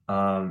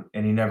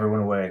 and he never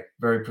went away.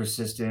 Very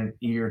persistent,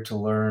 eager to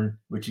learn,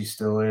 which he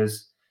still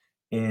is,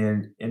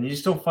 and you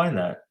just don't find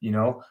that.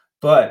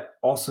 But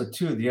also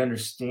too the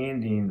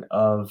understanding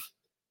of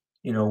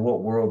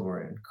what world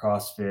we're in,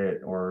 CrossFit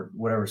or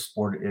whatever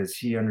sport it is.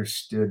 He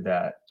understood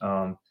that,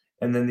 and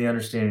then the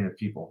understanding of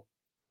people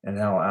and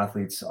how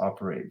athletes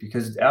operate,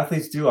 because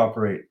athletes do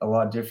operate a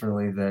lot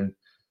differently than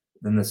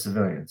the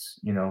civilians.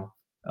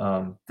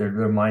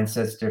 Their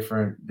mindset's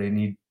different. They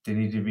need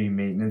to be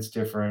maintenance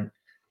different.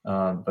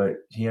 But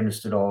he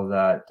understood all of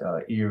that,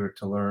 eager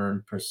to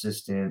learn,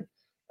 persistent.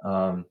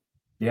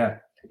 Yeah,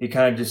 he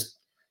kind of just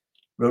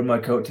rode my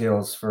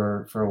coattails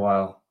for a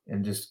while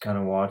and just kind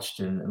of watched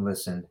and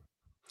listened.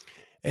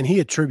 And he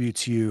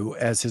attributes you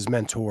as his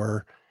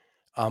mentor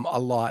a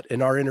lot.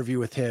 In our interview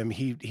with him,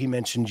 he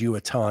mentioned you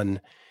a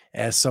ton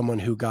as someone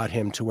who got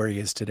him to where he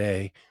is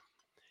today.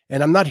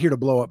 And I'm not here to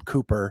blow up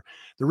Cooper.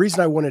 The reason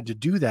I wanted to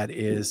do that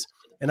is,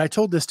 and I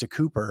told this to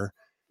Cooper,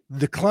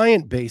 the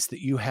client base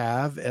that you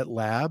have at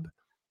Lab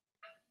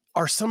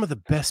are some of the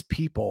best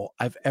people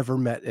I've ever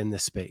met in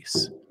this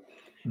space.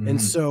 And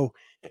Mhm. so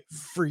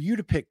for you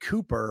to pick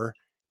Cooper,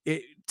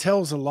 it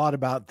tells a lot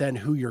about then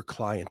who your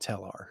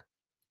clientele are.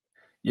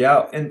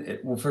 Yeah, and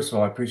well, first of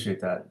all, I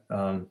appreciate that,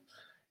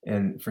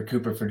 and for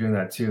Cooper for doing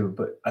that too.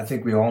 But I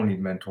think we all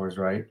need mentors,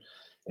 right?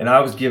 And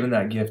I was given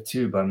that gift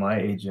too by my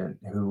agent,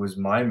 who was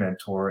my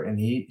mentor, and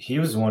he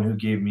was the one who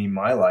gave me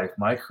my life,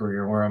 my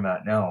career, where I'm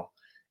at now.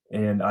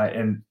 And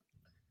I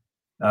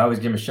always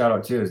give him a shout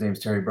out too. His name's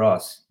Terry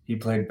Bross. He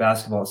played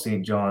basketball at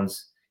St.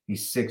 John's.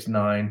 He's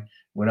 6'9",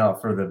 went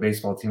out for the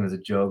baseball team as a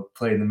joke,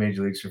 played in the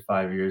major leagues for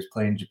 5 years,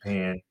 played in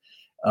Japan.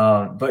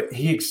 But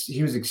he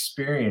was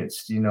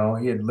experienced, you know,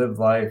 he had lived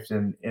life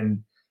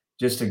and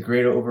just a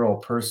great overall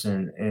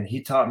person. And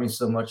he taught me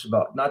so much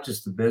about not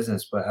just the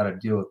business, but how to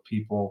deal with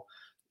people,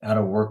 how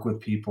to work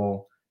with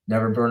people,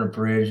 never burn a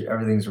bridge.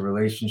 Everything's a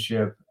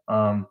relationship.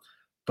 But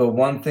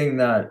one thing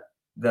that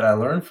I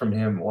learned from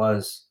him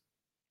was,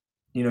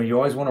 you know, you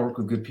always want to work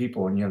with good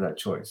people and you have that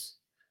choice.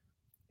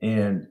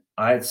 And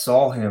I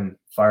saw him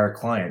fire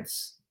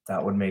clients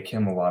that would make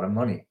him a lot of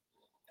money.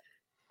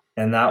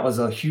 And that was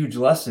a huge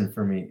lesson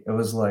for me. It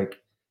was like,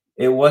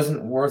 it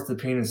wasn't worth the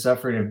pain and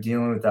suffering of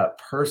dealing with that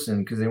person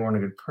because they weren't a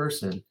good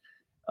person.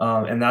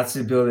 And that's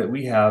the ability that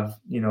we have,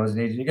 you know, as an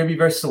agent. You got to be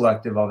very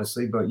selective,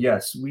 obviously, but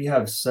yes, we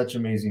have such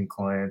amazing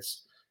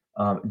clients,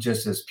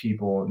 just as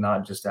people,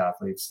 not just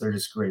athletes. They're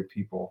just great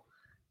people,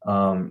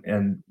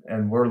 and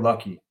we're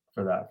lucky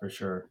for that for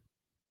sure.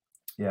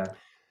 Yeah,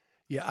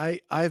 Yeah,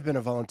 I've been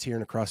a volunteer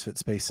in a CrossFit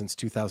space since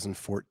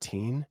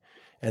 2014,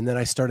 and then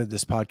I started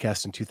this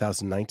podcast in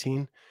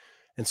 2019.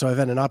 And so I've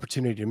had an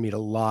opportunity to meet a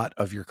lot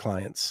of your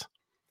clients.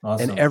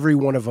 And awesome. every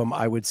one of them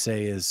I would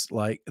say is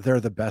like they're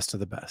the best of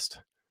the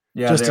best,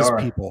 Yeah, just they as are.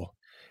 people.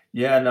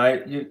 Yeah,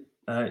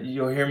 and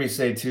you'll hear me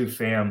say too,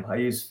 fam. I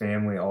use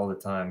family all the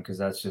time because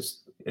that's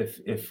just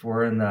if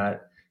we're in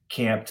that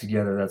camp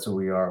together, that's what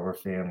we are. We're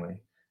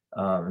family,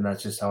 and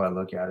that's just how I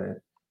look at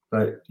it.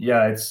 But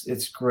yeah,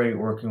 it's great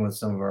working with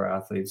some of our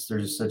athletes.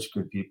 They're just such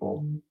good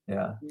people.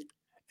 Yeah.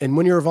 And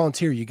when you're a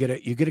volunteer, you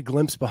get a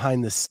glimpse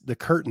behind the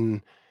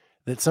curtain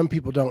that some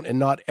people don't, and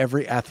not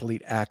every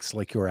athlete acts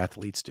like your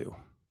athletes do.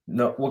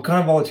 No, what kind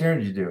of volunteering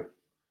did you do?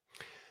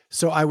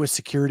 So I was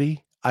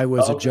security, I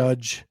was Oh, a okay,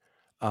 judge,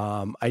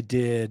 I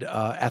did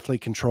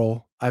athlete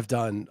control. I've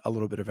done a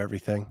little bit of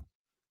everything.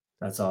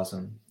 that's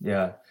awesome.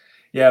 Yeah,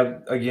 yeah.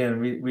 Again,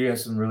 we have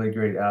some really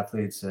great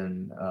athletes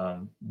and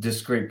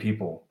just great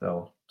people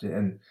though,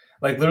 and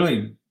like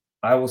literally,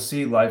 I will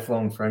see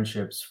lifelong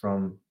friendships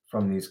from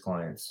these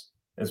clients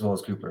as well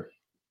as Cooper.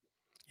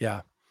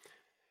 Yeah.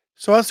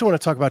 So I also want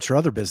to talk about your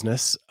other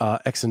business,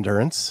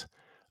 Xendurance,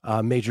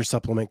 major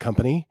supplement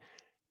company.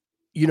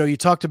 You know, you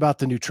talked about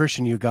the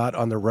nutrition you got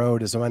on the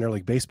road as a minor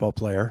league baseball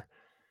player.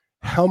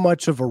 How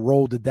much of a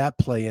role did that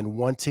play in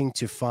wanting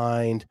to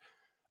find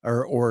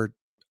or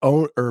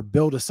own or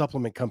build a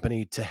supplement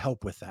company to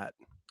help with that?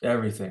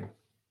 Everything.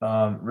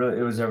 Really,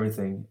 it was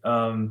everything.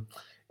 And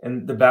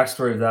the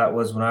backstory of that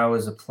was when I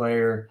was a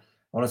player,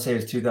 I want to say it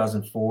was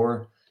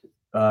 2004.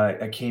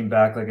 I came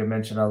back, like I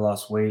mentioned, I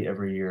lost weight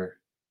every year.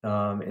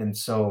 And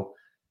so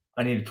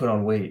I needed to put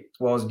on weight.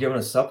 Well, I was given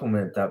a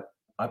supplement that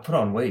I put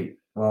on weight.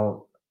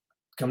 Well,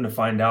 come to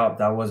find out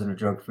that wasn't a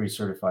drug-free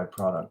certified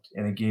product,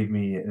 and it gave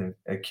me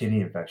a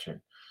kidney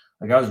infection.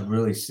 Like I was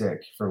really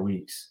sick for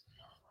weeks,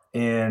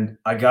 and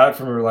I got it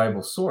from a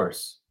reliable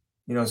source.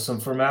 You know, so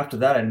from after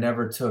that, I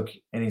never took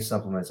any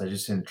supplements. I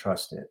just didn't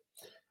trust it.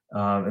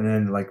 And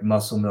then like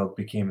muscle milk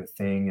became a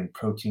thing, and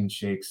protein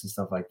shakes and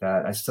stuff like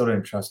that. I still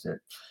didn't trust it.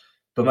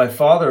 But my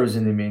father was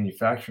into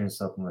manufacturing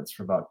supplements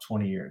for about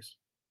 20 years.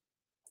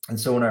 And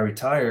so when I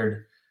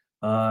retired,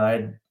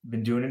 I'd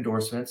been doing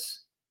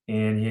endorsements,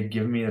 and he had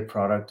given me the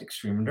product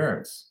Extreme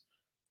Endurance.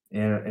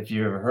 And if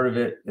you've ever heard of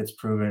it, it's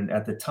proven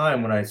at the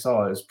time when I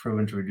saw it, it's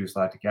proven to reduce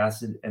lactic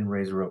acid and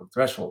raise aerobic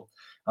threshold.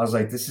 I was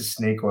like, this is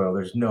snake oil.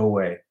 There's no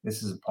way.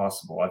 This is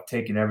impossible. I've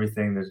taken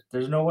everything.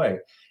 There's no way.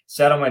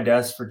 Sat on my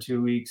desk for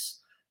 2 weeks.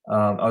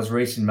 I was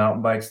racing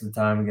mountain bikes at the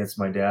time against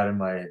my dad and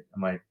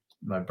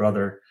my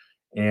brother.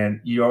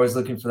 And you're always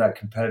looking for that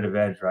competitive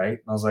edge, right?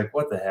 I was like,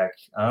 what the heck?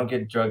 I don't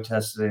get drug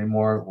tested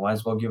anymore. Might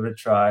as well give it a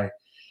try.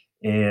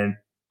 And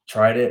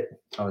tried it.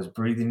 I was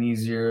breathing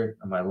easier.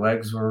 My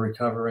legs were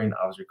recovering.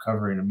 I was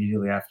recovering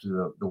immediately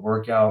after the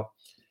workout.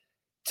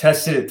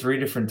 Tested it 3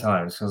 different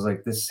times. I was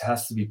like, this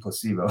has to be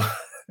placebo.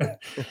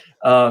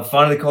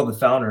 Finally called the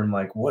founder. I'm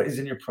like, what is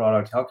in your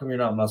product? How come you're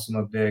not muscle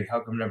milk big? How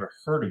come I've never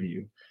heard of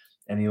you?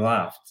 And he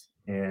laughed.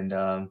 And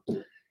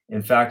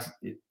in fact,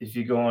 if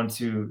you go on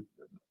to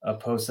a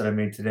post that I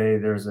made today.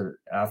 There's an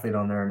athlete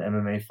on there, an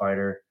MMA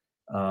fighter,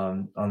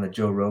 on the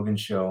Joe Rogan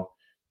show,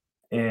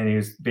 and he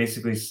was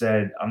basically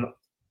said,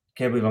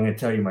 can't believe I'm going to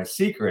tell you my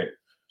secret,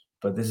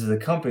 but this is the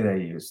company that I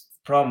used.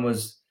 The problem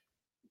was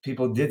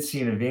people did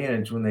see an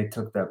advantage when they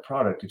took that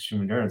product,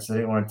 Extreme Endurance. They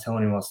didn't want to tell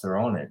anyone else they're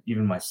on it,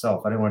 even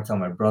myself. I didn't want to tell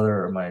my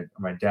brother or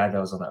my dad that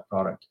was on that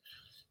product.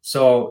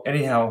 So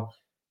anyhow,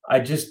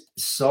 I just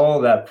saw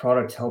that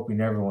product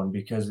helping everyone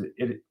because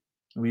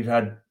we've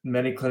had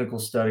many clinical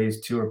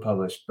studies, 2 are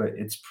published, but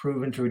it's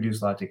proven to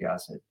reduce lactic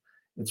acid.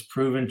 It's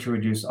proven to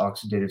reduce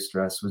oxidative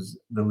stress, was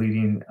the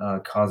leading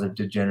cause of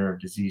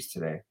degenerative disease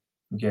today.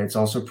 Okay, it's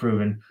also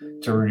proven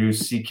to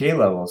reduce CK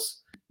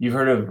levels. You've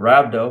heard of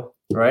rhabdo,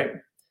 right?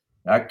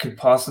 That could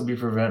possibly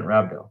prevent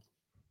rhabdo.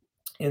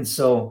 And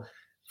so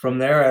from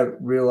there, I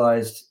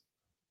realized,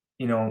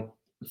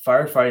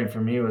 firefighting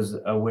for me was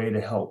a way to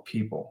help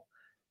people.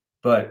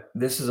 But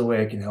this is a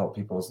way I can help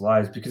people's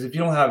lives, because if you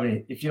don't have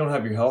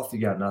your health, you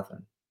got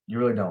nothing. You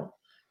really don't.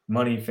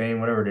 Money, fame,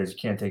 whatever it is, you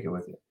can't take it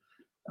with you.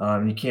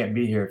 You can't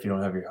be here if you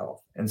don't have your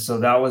health. And so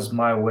that was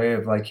my way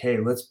of like, hey,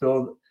 let's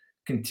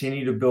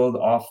continue to build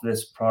off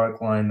this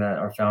product line that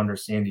our founder,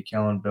 Sandy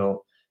Kellen,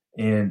 built.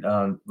 And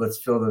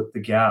let's fill the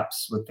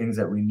gaps with things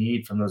that we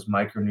need from those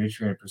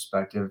micronutrient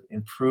perspective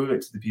and prove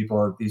it to the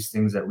people of these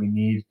things that we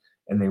need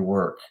and they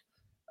work.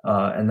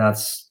 And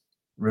that's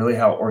really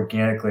how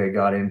organically I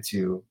got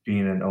into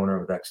being an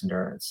owner of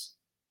Xendurance.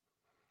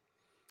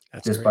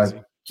 That's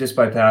crazy. Just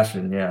by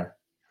passion. Yeah.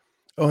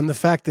 Oh, and the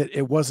fact that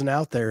it wasn't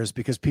out there is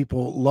because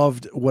people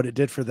loved what it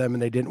did for them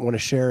and they didn't want to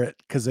share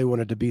it because they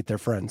wanted to beat their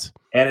friends.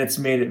 And it's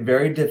made it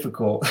very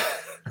difficult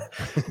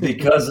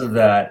because of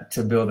that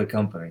to build a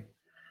company.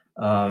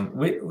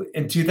 We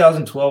in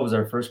 2012 was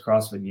our first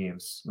CrossFit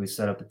games. We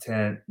set up a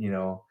tent, we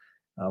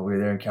were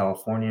there in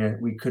California.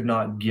 We could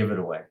not give it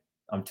away.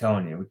 I'm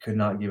telling you, we could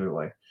not give it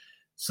away.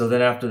 So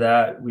then after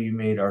that, we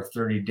made our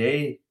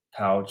 30-day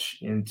pouch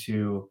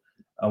into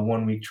a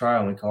 1-week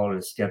trial, and we called it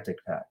a skeptic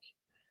pack.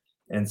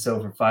 And so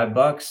for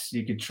 $5,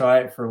 you could try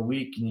it for a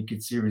week and you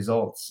could see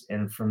results.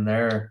 And from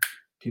there,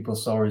 people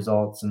saw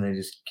results and they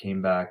just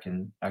came back.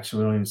 And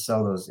actually, we don't even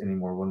sell those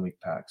anymore, 1-week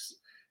packs,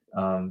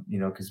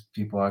 because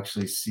people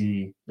actually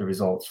see the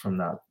results from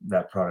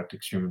that product,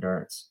 Extreme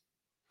Endurance.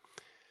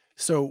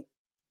 So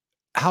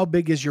how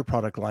big is your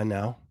product line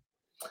now?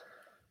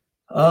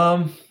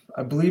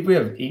 I believe we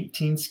have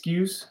 18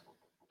 SKUs.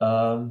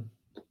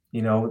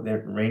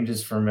 That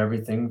ranges from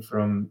everything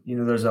from,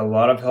 there's a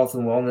lot of health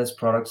and wellness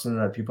products in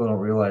that people don't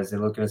realize. They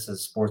look at us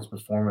as sports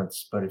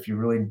performance, but if you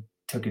really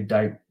took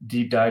a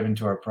deep dive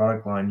into our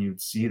product line, you'd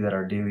see that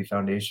our daily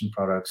foundation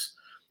products,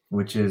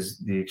 which is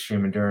the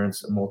Extreme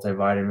Endurance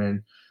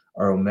multivitamin,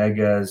 our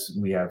omegas,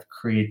 we have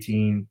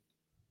creatine,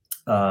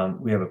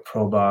 we have a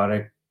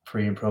probiotic,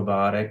 pre and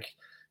probiotic,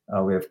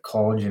 we have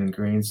collagen and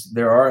greens.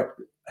 There are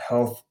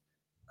health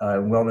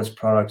wellness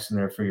products in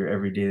there for your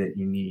everyday that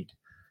you need.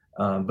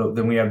 But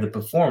then we have the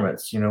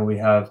performance, we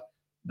have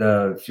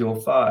the Fuel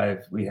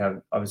 5, we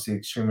have obviously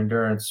Extreme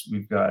Endurance,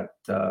 we've got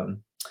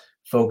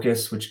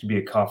Focus, which could be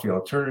a coffee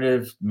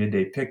alternative,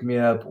 midday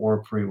pick-me-up,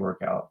 or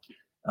pre-workout.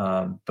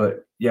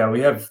 But yeah,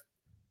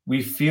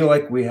 we feel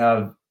like we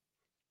have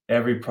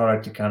every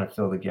product to kind of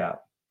fill the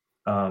gap.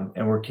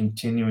 And we're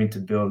continuing to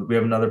build. We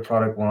have another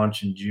product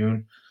launch in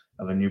June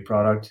of a new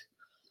product.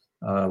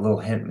 A little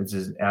hint, it's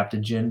an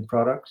adaptogen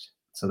product.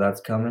 So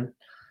that's coming.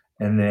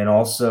 And then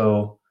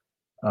also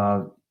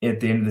at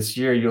the end of this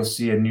year, you'll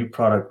see a new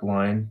product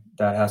line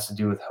that has to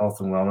do with health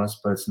and wellness,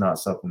 but it's not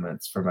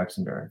supplements, from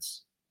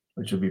Xendurance,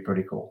 which would be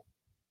pretty cool.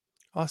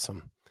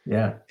 Awesome.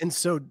 Yeah. And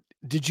so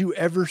did you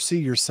ever see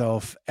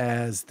yourself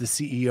as the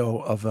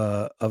CEO of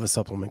a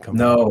supplement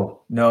company?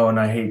 No. And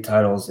I hate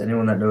titles.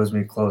 Anyone that knows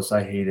me close,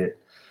 I hate it.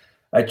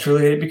 I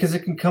truly hate it because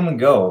it can come and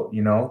go.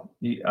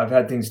 I've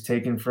had things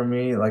taken from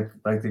me, like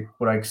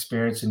what I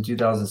experienced in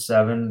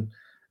 2007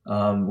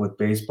 with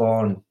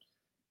baseball and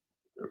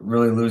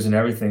really losing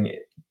everything.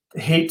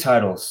 Hate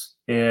titles.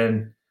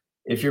 And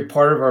if you're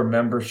part of our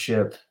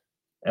membership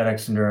at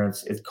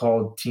Xendurance, it's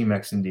called Team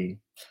XND,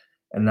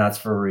 and that's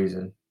for a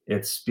reason.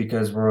 It's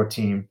because we're a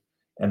team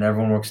and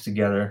everyone works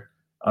together.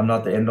 I'm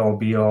not the end all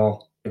be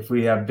all. If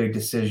we have big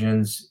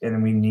decisions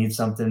and we need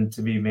something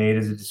to be made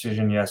as a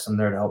decision, yes, I'm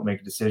there to help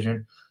make a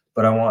decision,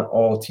 but I want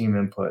all team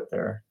input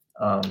there.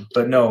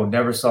 But no,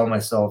 never saw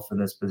myself in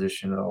this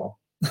position at all.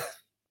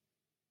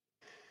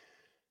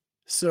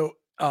 So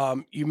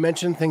you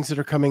mentioned things that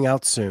are coming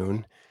out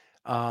soon,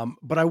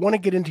 but I want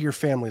to get into your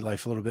family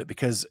life a little bit,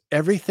 because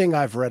everything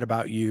I've read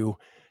about you,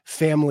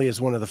 family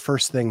is one of the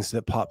first things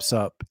that pops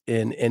up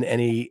in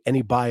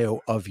any bio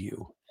of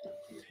you.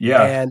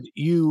 Yeah. And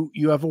you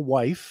have a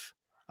wife.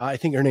 I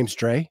think her name's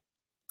Dre.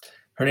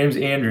 Her name's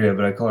Andrea,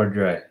 but I call her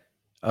Dre.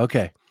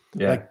 Okay.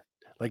 Yeah.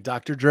 Like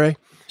Dr. Dre.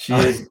 She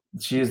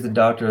is the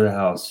doctor of the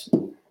house.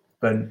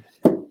 But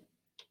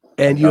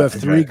and you have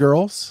 3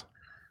 girls?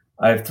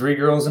 I have 3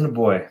 girls and a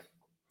boy.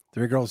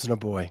 3 girls and a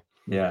boy.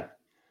 Yeah.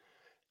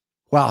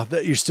 Wow,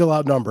 you're still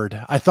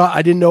outnumbered.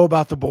 I didn't know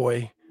about the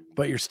boy,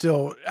 but you're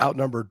still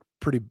outnumbered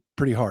pretty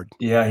pretty hard.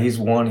 Yeah, he's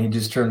 1. He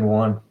just turned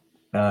 1.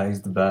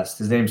 He's the best.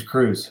 His name's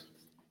Cruz.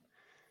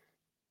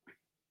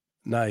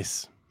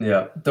 Nice.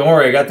 Yeah. Don't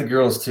worry, I got the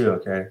girls too,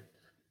 okay?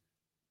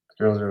 The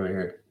girls are over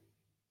here.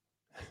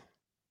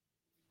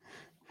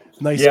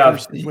 Nice Yeah.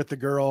 cursive with the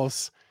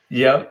girls.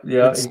 Yep. Yeah. Good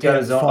He got stamp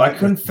his own. I font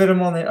couldn't with fit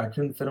him on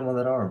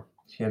that arm.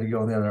 He had to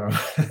go on the other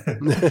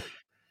arm.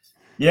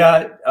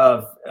 Yeah.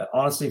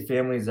 Honestly,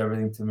 family is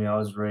everything to me. I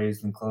was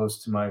raised and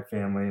close to my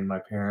family and my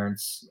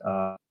parents.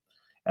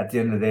 At the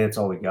end of the day, it's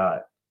all we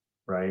got,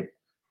 right?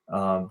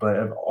 But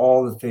of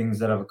all the things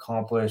that I've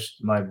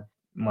accomplished,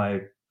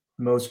 my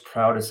most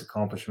proudest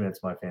accomplishment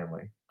is my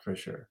family, for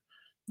sure.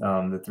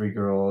 The 3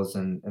 girls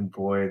and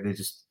boy, they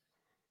just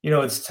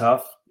it's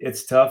tough.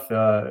 It's tough,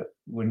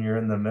 when you're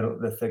in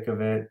the thick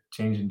of it,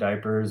 changing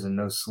diapers and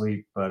no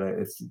sleep, but,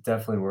 it's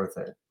definitely worth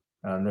it.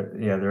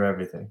 They're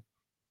everything.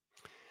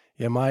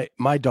 Yeah,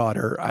 my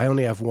daughter, I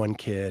only have 1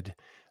 kid.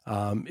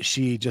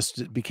 She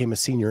just became a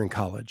senior in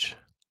college.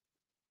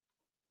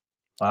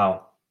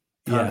 Wow.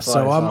 Time Yeah,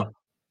 so flies, huh?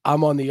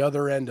 I'm on the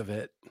other end of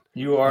it.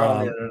 You are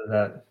on the Um, other end of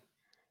that.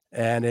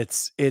 and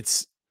it's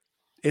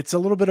a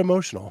little bit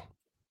emotional, you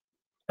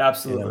know?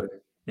 Absolutely.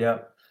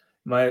 Yep.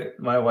 My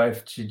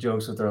wife, she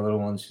jokes with our little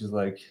ones, she's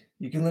like,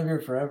 "You can live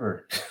here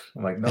forever."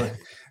 I'm like, "No,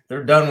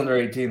 they're done when they're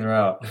 18, they're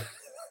out."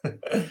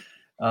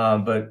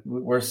 But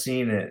we're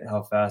seeing it,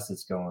 how fast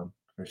it's going,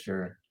 for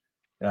sure.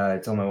 I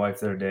told my wife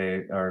the other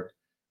day, our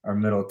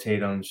middle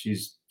Tatum,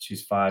 she's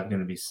 5,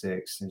 gonna be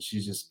 6, and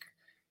she's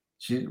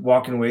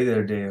walking away the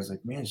other day. I was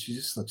like, man, she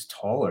just looks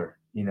taller,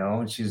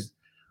 and she's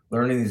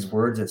learning these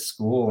words at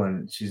school,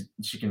 and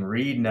she can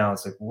read now.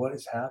 It's like, what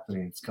is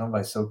happening? It's gone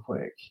by so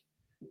quick.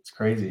 It's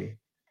crazy.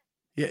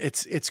 Yeah,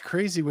 it's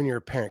crazy when you're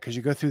a parent because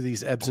you go through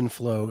these ebbs and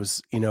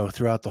flows,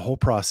 throughout the whole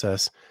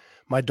process.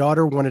 My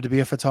daughter wanted to be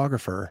a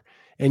photographer,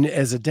 and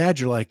as a dad,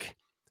 you're like,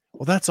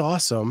 "Well, that's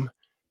awesome,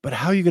 but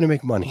how are you gonna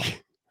make money?"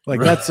 Like,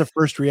 Right. that's the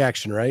first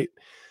reaction, right?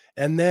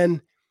 And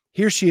then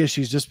here she is,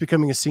 she's just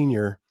becoming a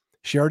senior.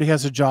 She already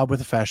has a job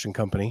with a fashion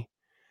company.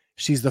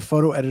 She's the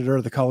photo editor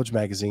of the college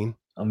magazine,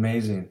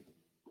 Amazing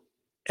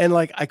and,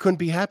 like, I couldn't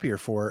be happier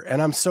for her,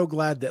 and I'm so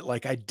glad that,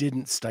 like, I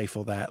didn't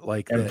stifle that,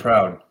 like, and that.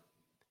 proud.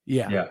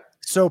 Yeah, Yeah.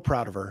 so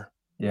proud of her.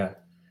 Yeah.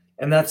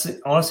 And that's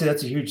honestly,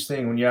 that's a huge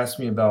thing when you ask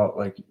me about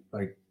like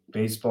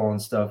baseball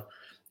and stuff.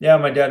 Yeah,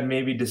 my dad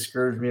maybe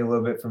discouraged me a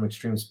little bit from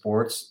extreme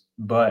sports,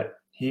 but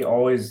he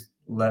always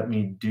let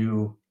me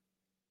do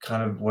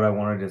kind of what I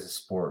wanted as a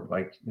sport.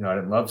 Like, I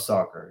didn't love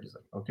soccer. He's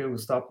like, "Okay, we'll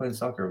stop playing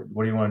soccer.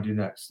 What do you want to do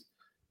next?"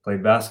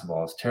 Played basketball.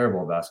 I was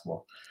terrible at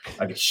basketball.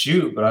 I could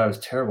shoot, but I was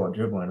terrible at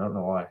dribbling. I don't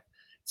know why.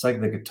 It's like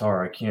the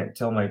guitar. I can't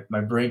tell my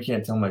brain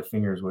can't tell my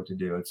fingers what to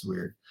do. It's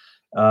weird.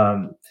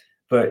 Um,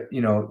 but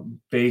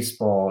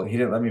baseball, he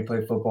didn't let me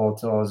play football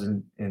until I was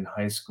in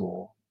high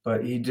school.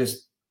 But he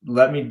just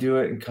let me do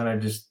it and kind of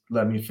just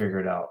let me figure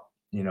it out,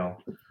 you know.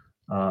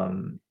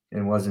 And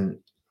wasn't,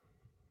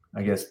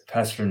 I guess,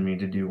 pestering me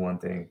to do one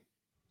thing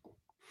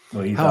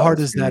what he How thought hard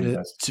was is gonna that be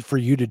best. for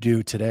you to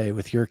do today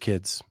with your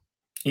kids?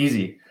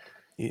 Easy,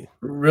 Yeah.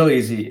 really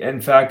easy. In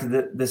fact,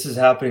 this is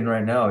happening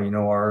right now.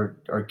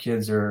 Our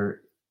kids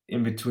are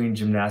in between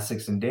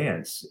gymnastics and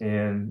dance,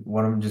 and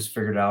one of them just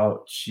figured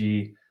out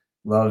she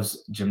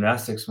loves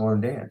gymnastics more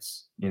than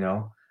dance.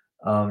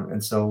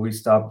 And so we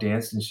stopped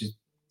dance, and she's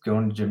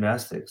going to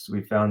gymnastics.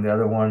 We found the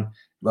other one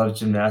loves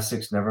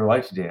gymnastics, never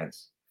liked to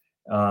dance.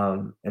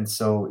 And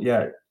so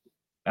yeah,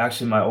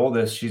 actually, my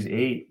oldest, she's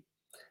 8,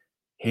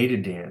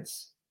 hated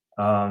dance.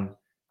 Um,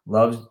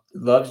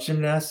 loves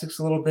gymnastics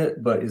a little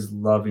bit, but is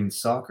loving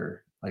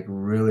soccer, like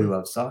really Mm.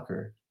 loves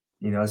soccer.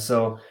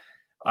 So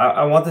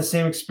I want the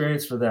same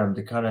experience for them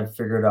to kind of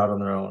figure it out on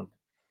their own.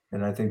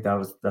 And I think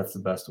that's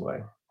the best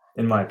way,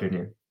 in my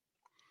opinion.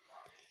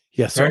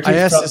 Yeah, so I Parenting's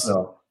asked tough this.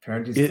 though.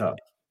 Parenting's It tough.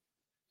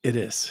 it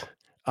is.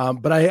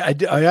 But I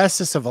asked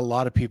this of a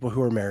lot of people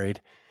who are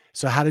married.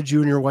 So how did you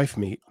and your wife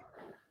meet?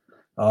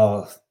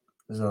 Oh,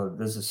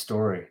 there's a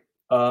story.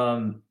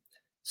 Um,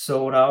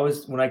 so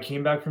when I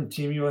came back from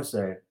Team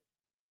USA,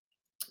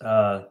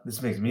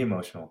 this makes me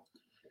emotional.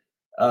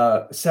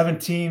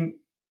 17,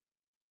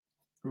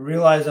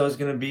 realized I was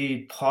gonna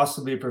be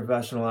possibly a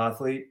professional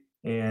athlete,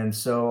 and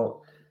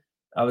so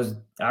I was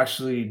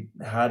actually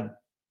had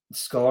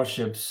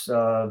scholarships,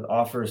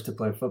 offers to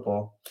play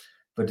football,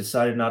 but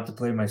decided not to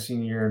play my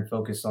senior year and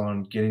focus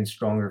on getting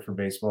stronger for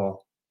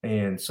baseball.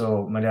 And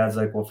so my dad's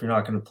like, "Well, if you're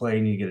not gonna play,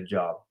 you need to get a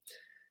job."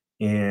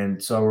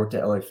 And so I worked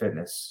at LA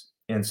Fitness,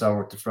 and so I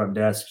worked the front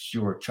desk. She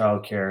worked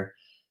childcare.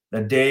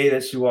 The day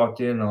that she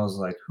walked in, I was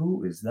like,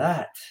 "Who is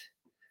that?"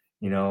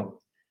 You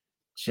know,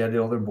 she had the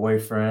older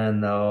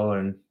boyfriend though,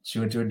 and she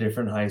went to a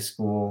different high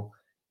school.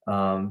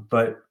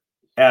 But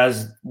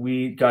as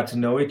we got to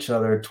know each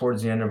other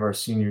towards the end of our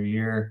senior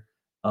year,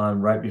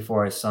 right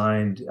before I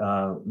signed,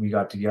 we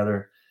got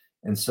together.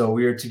 And so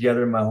we were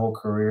together my whole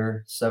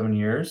career, 7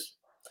 years.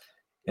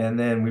 And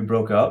then we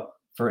broke up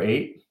for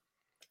 8.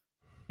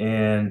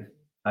 And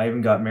I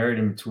even got married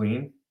in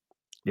between.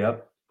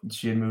 Yep.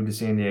 She had moved to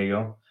San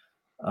Diego.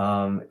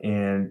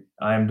 And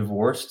I am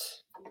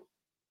divorced,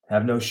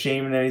 have no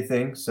shame in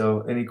anything.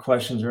 So any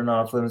questions are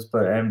not off limits,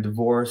 but I'm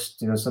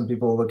divorced. Some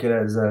people look at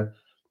it as a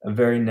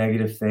very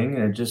negative thing.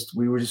 And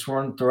we just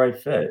weren't the right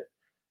fit.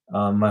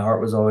 My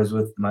heart was always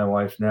with my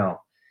wife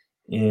now.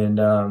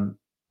 And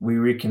we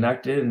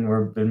reconnected and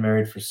we've been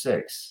married for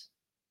 6.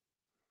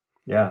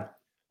 Yeah.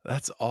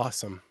 That's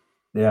awesome.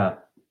 Yeah.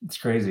 It's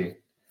crazy.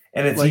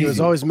 And it's Like easy. it was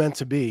always meant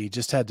to be. You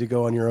just had to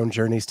go on your own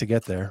journeys to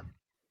get there.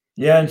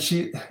 Yeah. And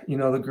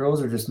the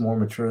girls are just more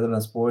mature than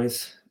us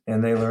boys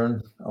and they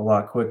learn a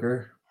lot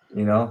quicker.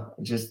 I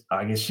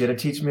guess she had to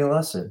teach me a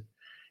lesson.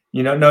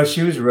 No,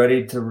 she was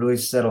ready to really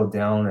settle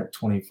down at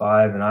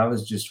 25, and I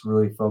was just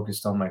really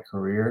focused on my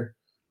career.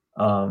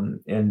 And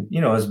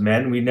as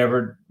men, we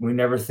never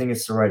think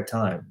it's the right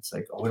time. It's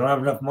like, oh, we don't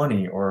have enough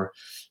money, or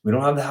we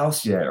don't have the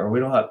house yet, or we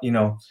don't have,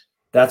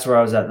 that's where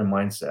I was at in the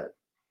mindset.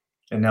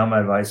 And now my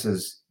advice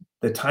is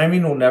the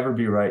timing will never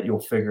be right. You'll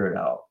figure it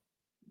out.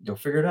 You'll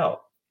figure it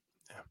out.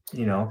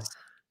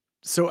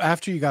 So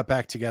after you got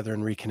back together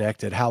and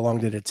reconnected, how long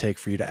did it take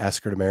for you to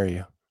ask her to marry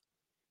you?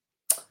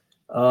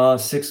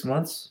 6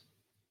 months.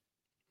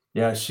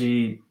 Yeah,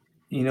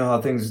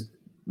 how things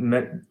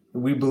meant.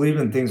 We believe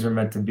in things are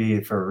meant to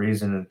be for a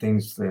reason, and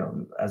things,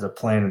 as a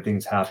plan, and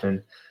things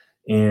happen.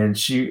 And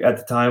she, at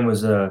the time,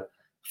 was a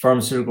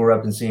pharmaceutical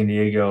rep in San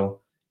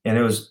Diego, and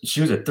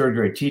she was a 3rd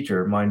grade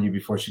teacher, mind you,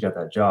 before she got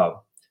that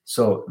job.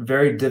 So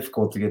very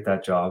difficult to get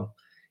that job.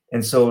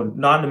 And so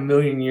not in a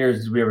million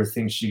years did we ever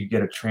think she could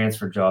get a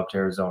transfer job to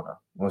Arizona.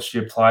 Well, she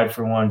applied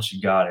for one,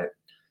 she got it.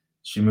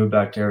 She moved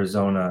back to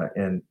Arizona,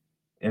 and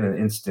in an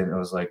instant, it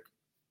was like,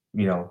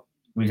 we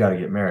got to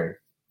get married,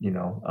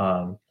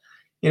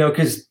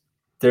 because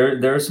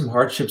there are some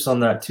hardships on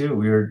that too.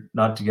 We were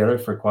not together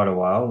for quite a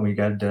while, and we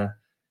got to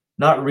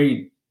not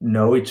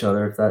know each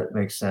other, if that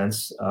makes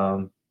sense.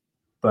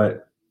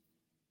 But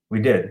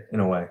we did,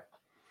 in a way,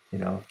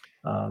 Yeah.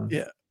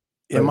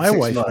 but My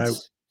 6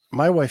 months.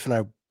 wife and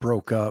I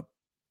broke up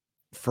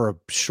for a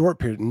short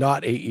period,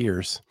 not 8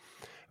 years,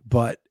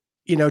 but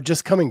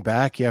just coming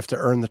back, you have to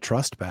earn the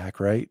trust back,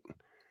 right?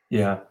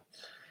 Yeah.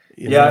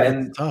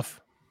 It's tough.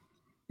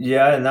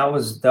 Yeah, and that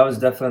was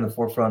definitely on the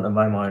forefront of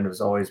my mind. It was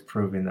always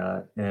proving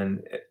that,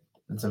 and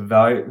it's a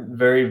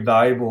very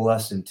valuable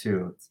lesson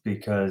too,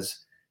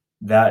 because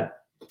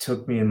that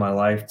took me in my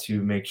life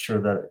to make sure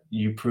that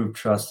you prove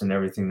trust in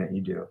everything that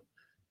you do.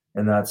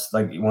 And that's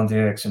like one thing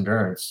at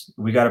Xendurance.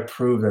 We got to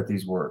prove that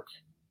these work.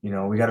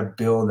 We got to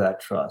build that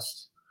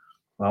trust.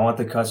 I want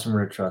the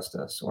customer to trust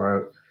us, or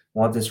I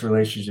want this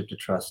relationship to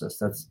trust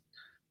us.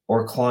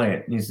 Or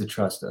client needs to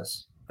trust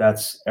us.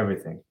 That's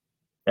everything.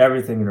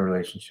 Everything in a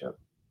relationship.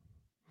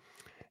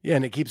 Yeah,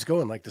 and it keeps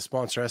going. Like the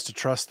sponsor has to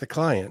trust the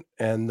client,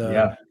 and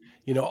Yeah.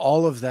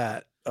 all of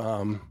that.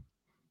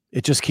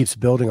 It just keeps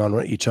building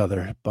on each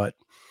other. But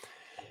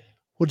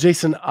well,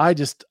 Jason, I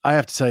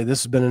have to tell you,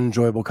 this has been an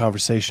enjoyable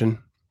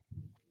conversation.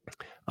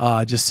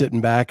 Just sitting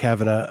back,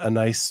 having a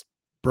nice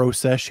bro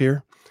sesh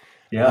here.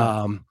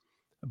 Yeah.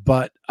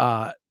 But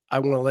I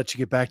want to let you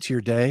get back to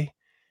your day,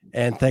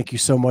 and thank you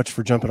so much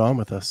for jumping on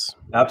with us.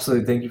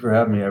 Absolutely. Thank you for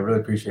having me. I really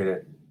appreciate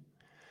it.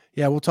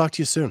 Yeah, we'll talk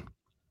to you soon.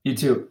 You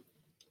too.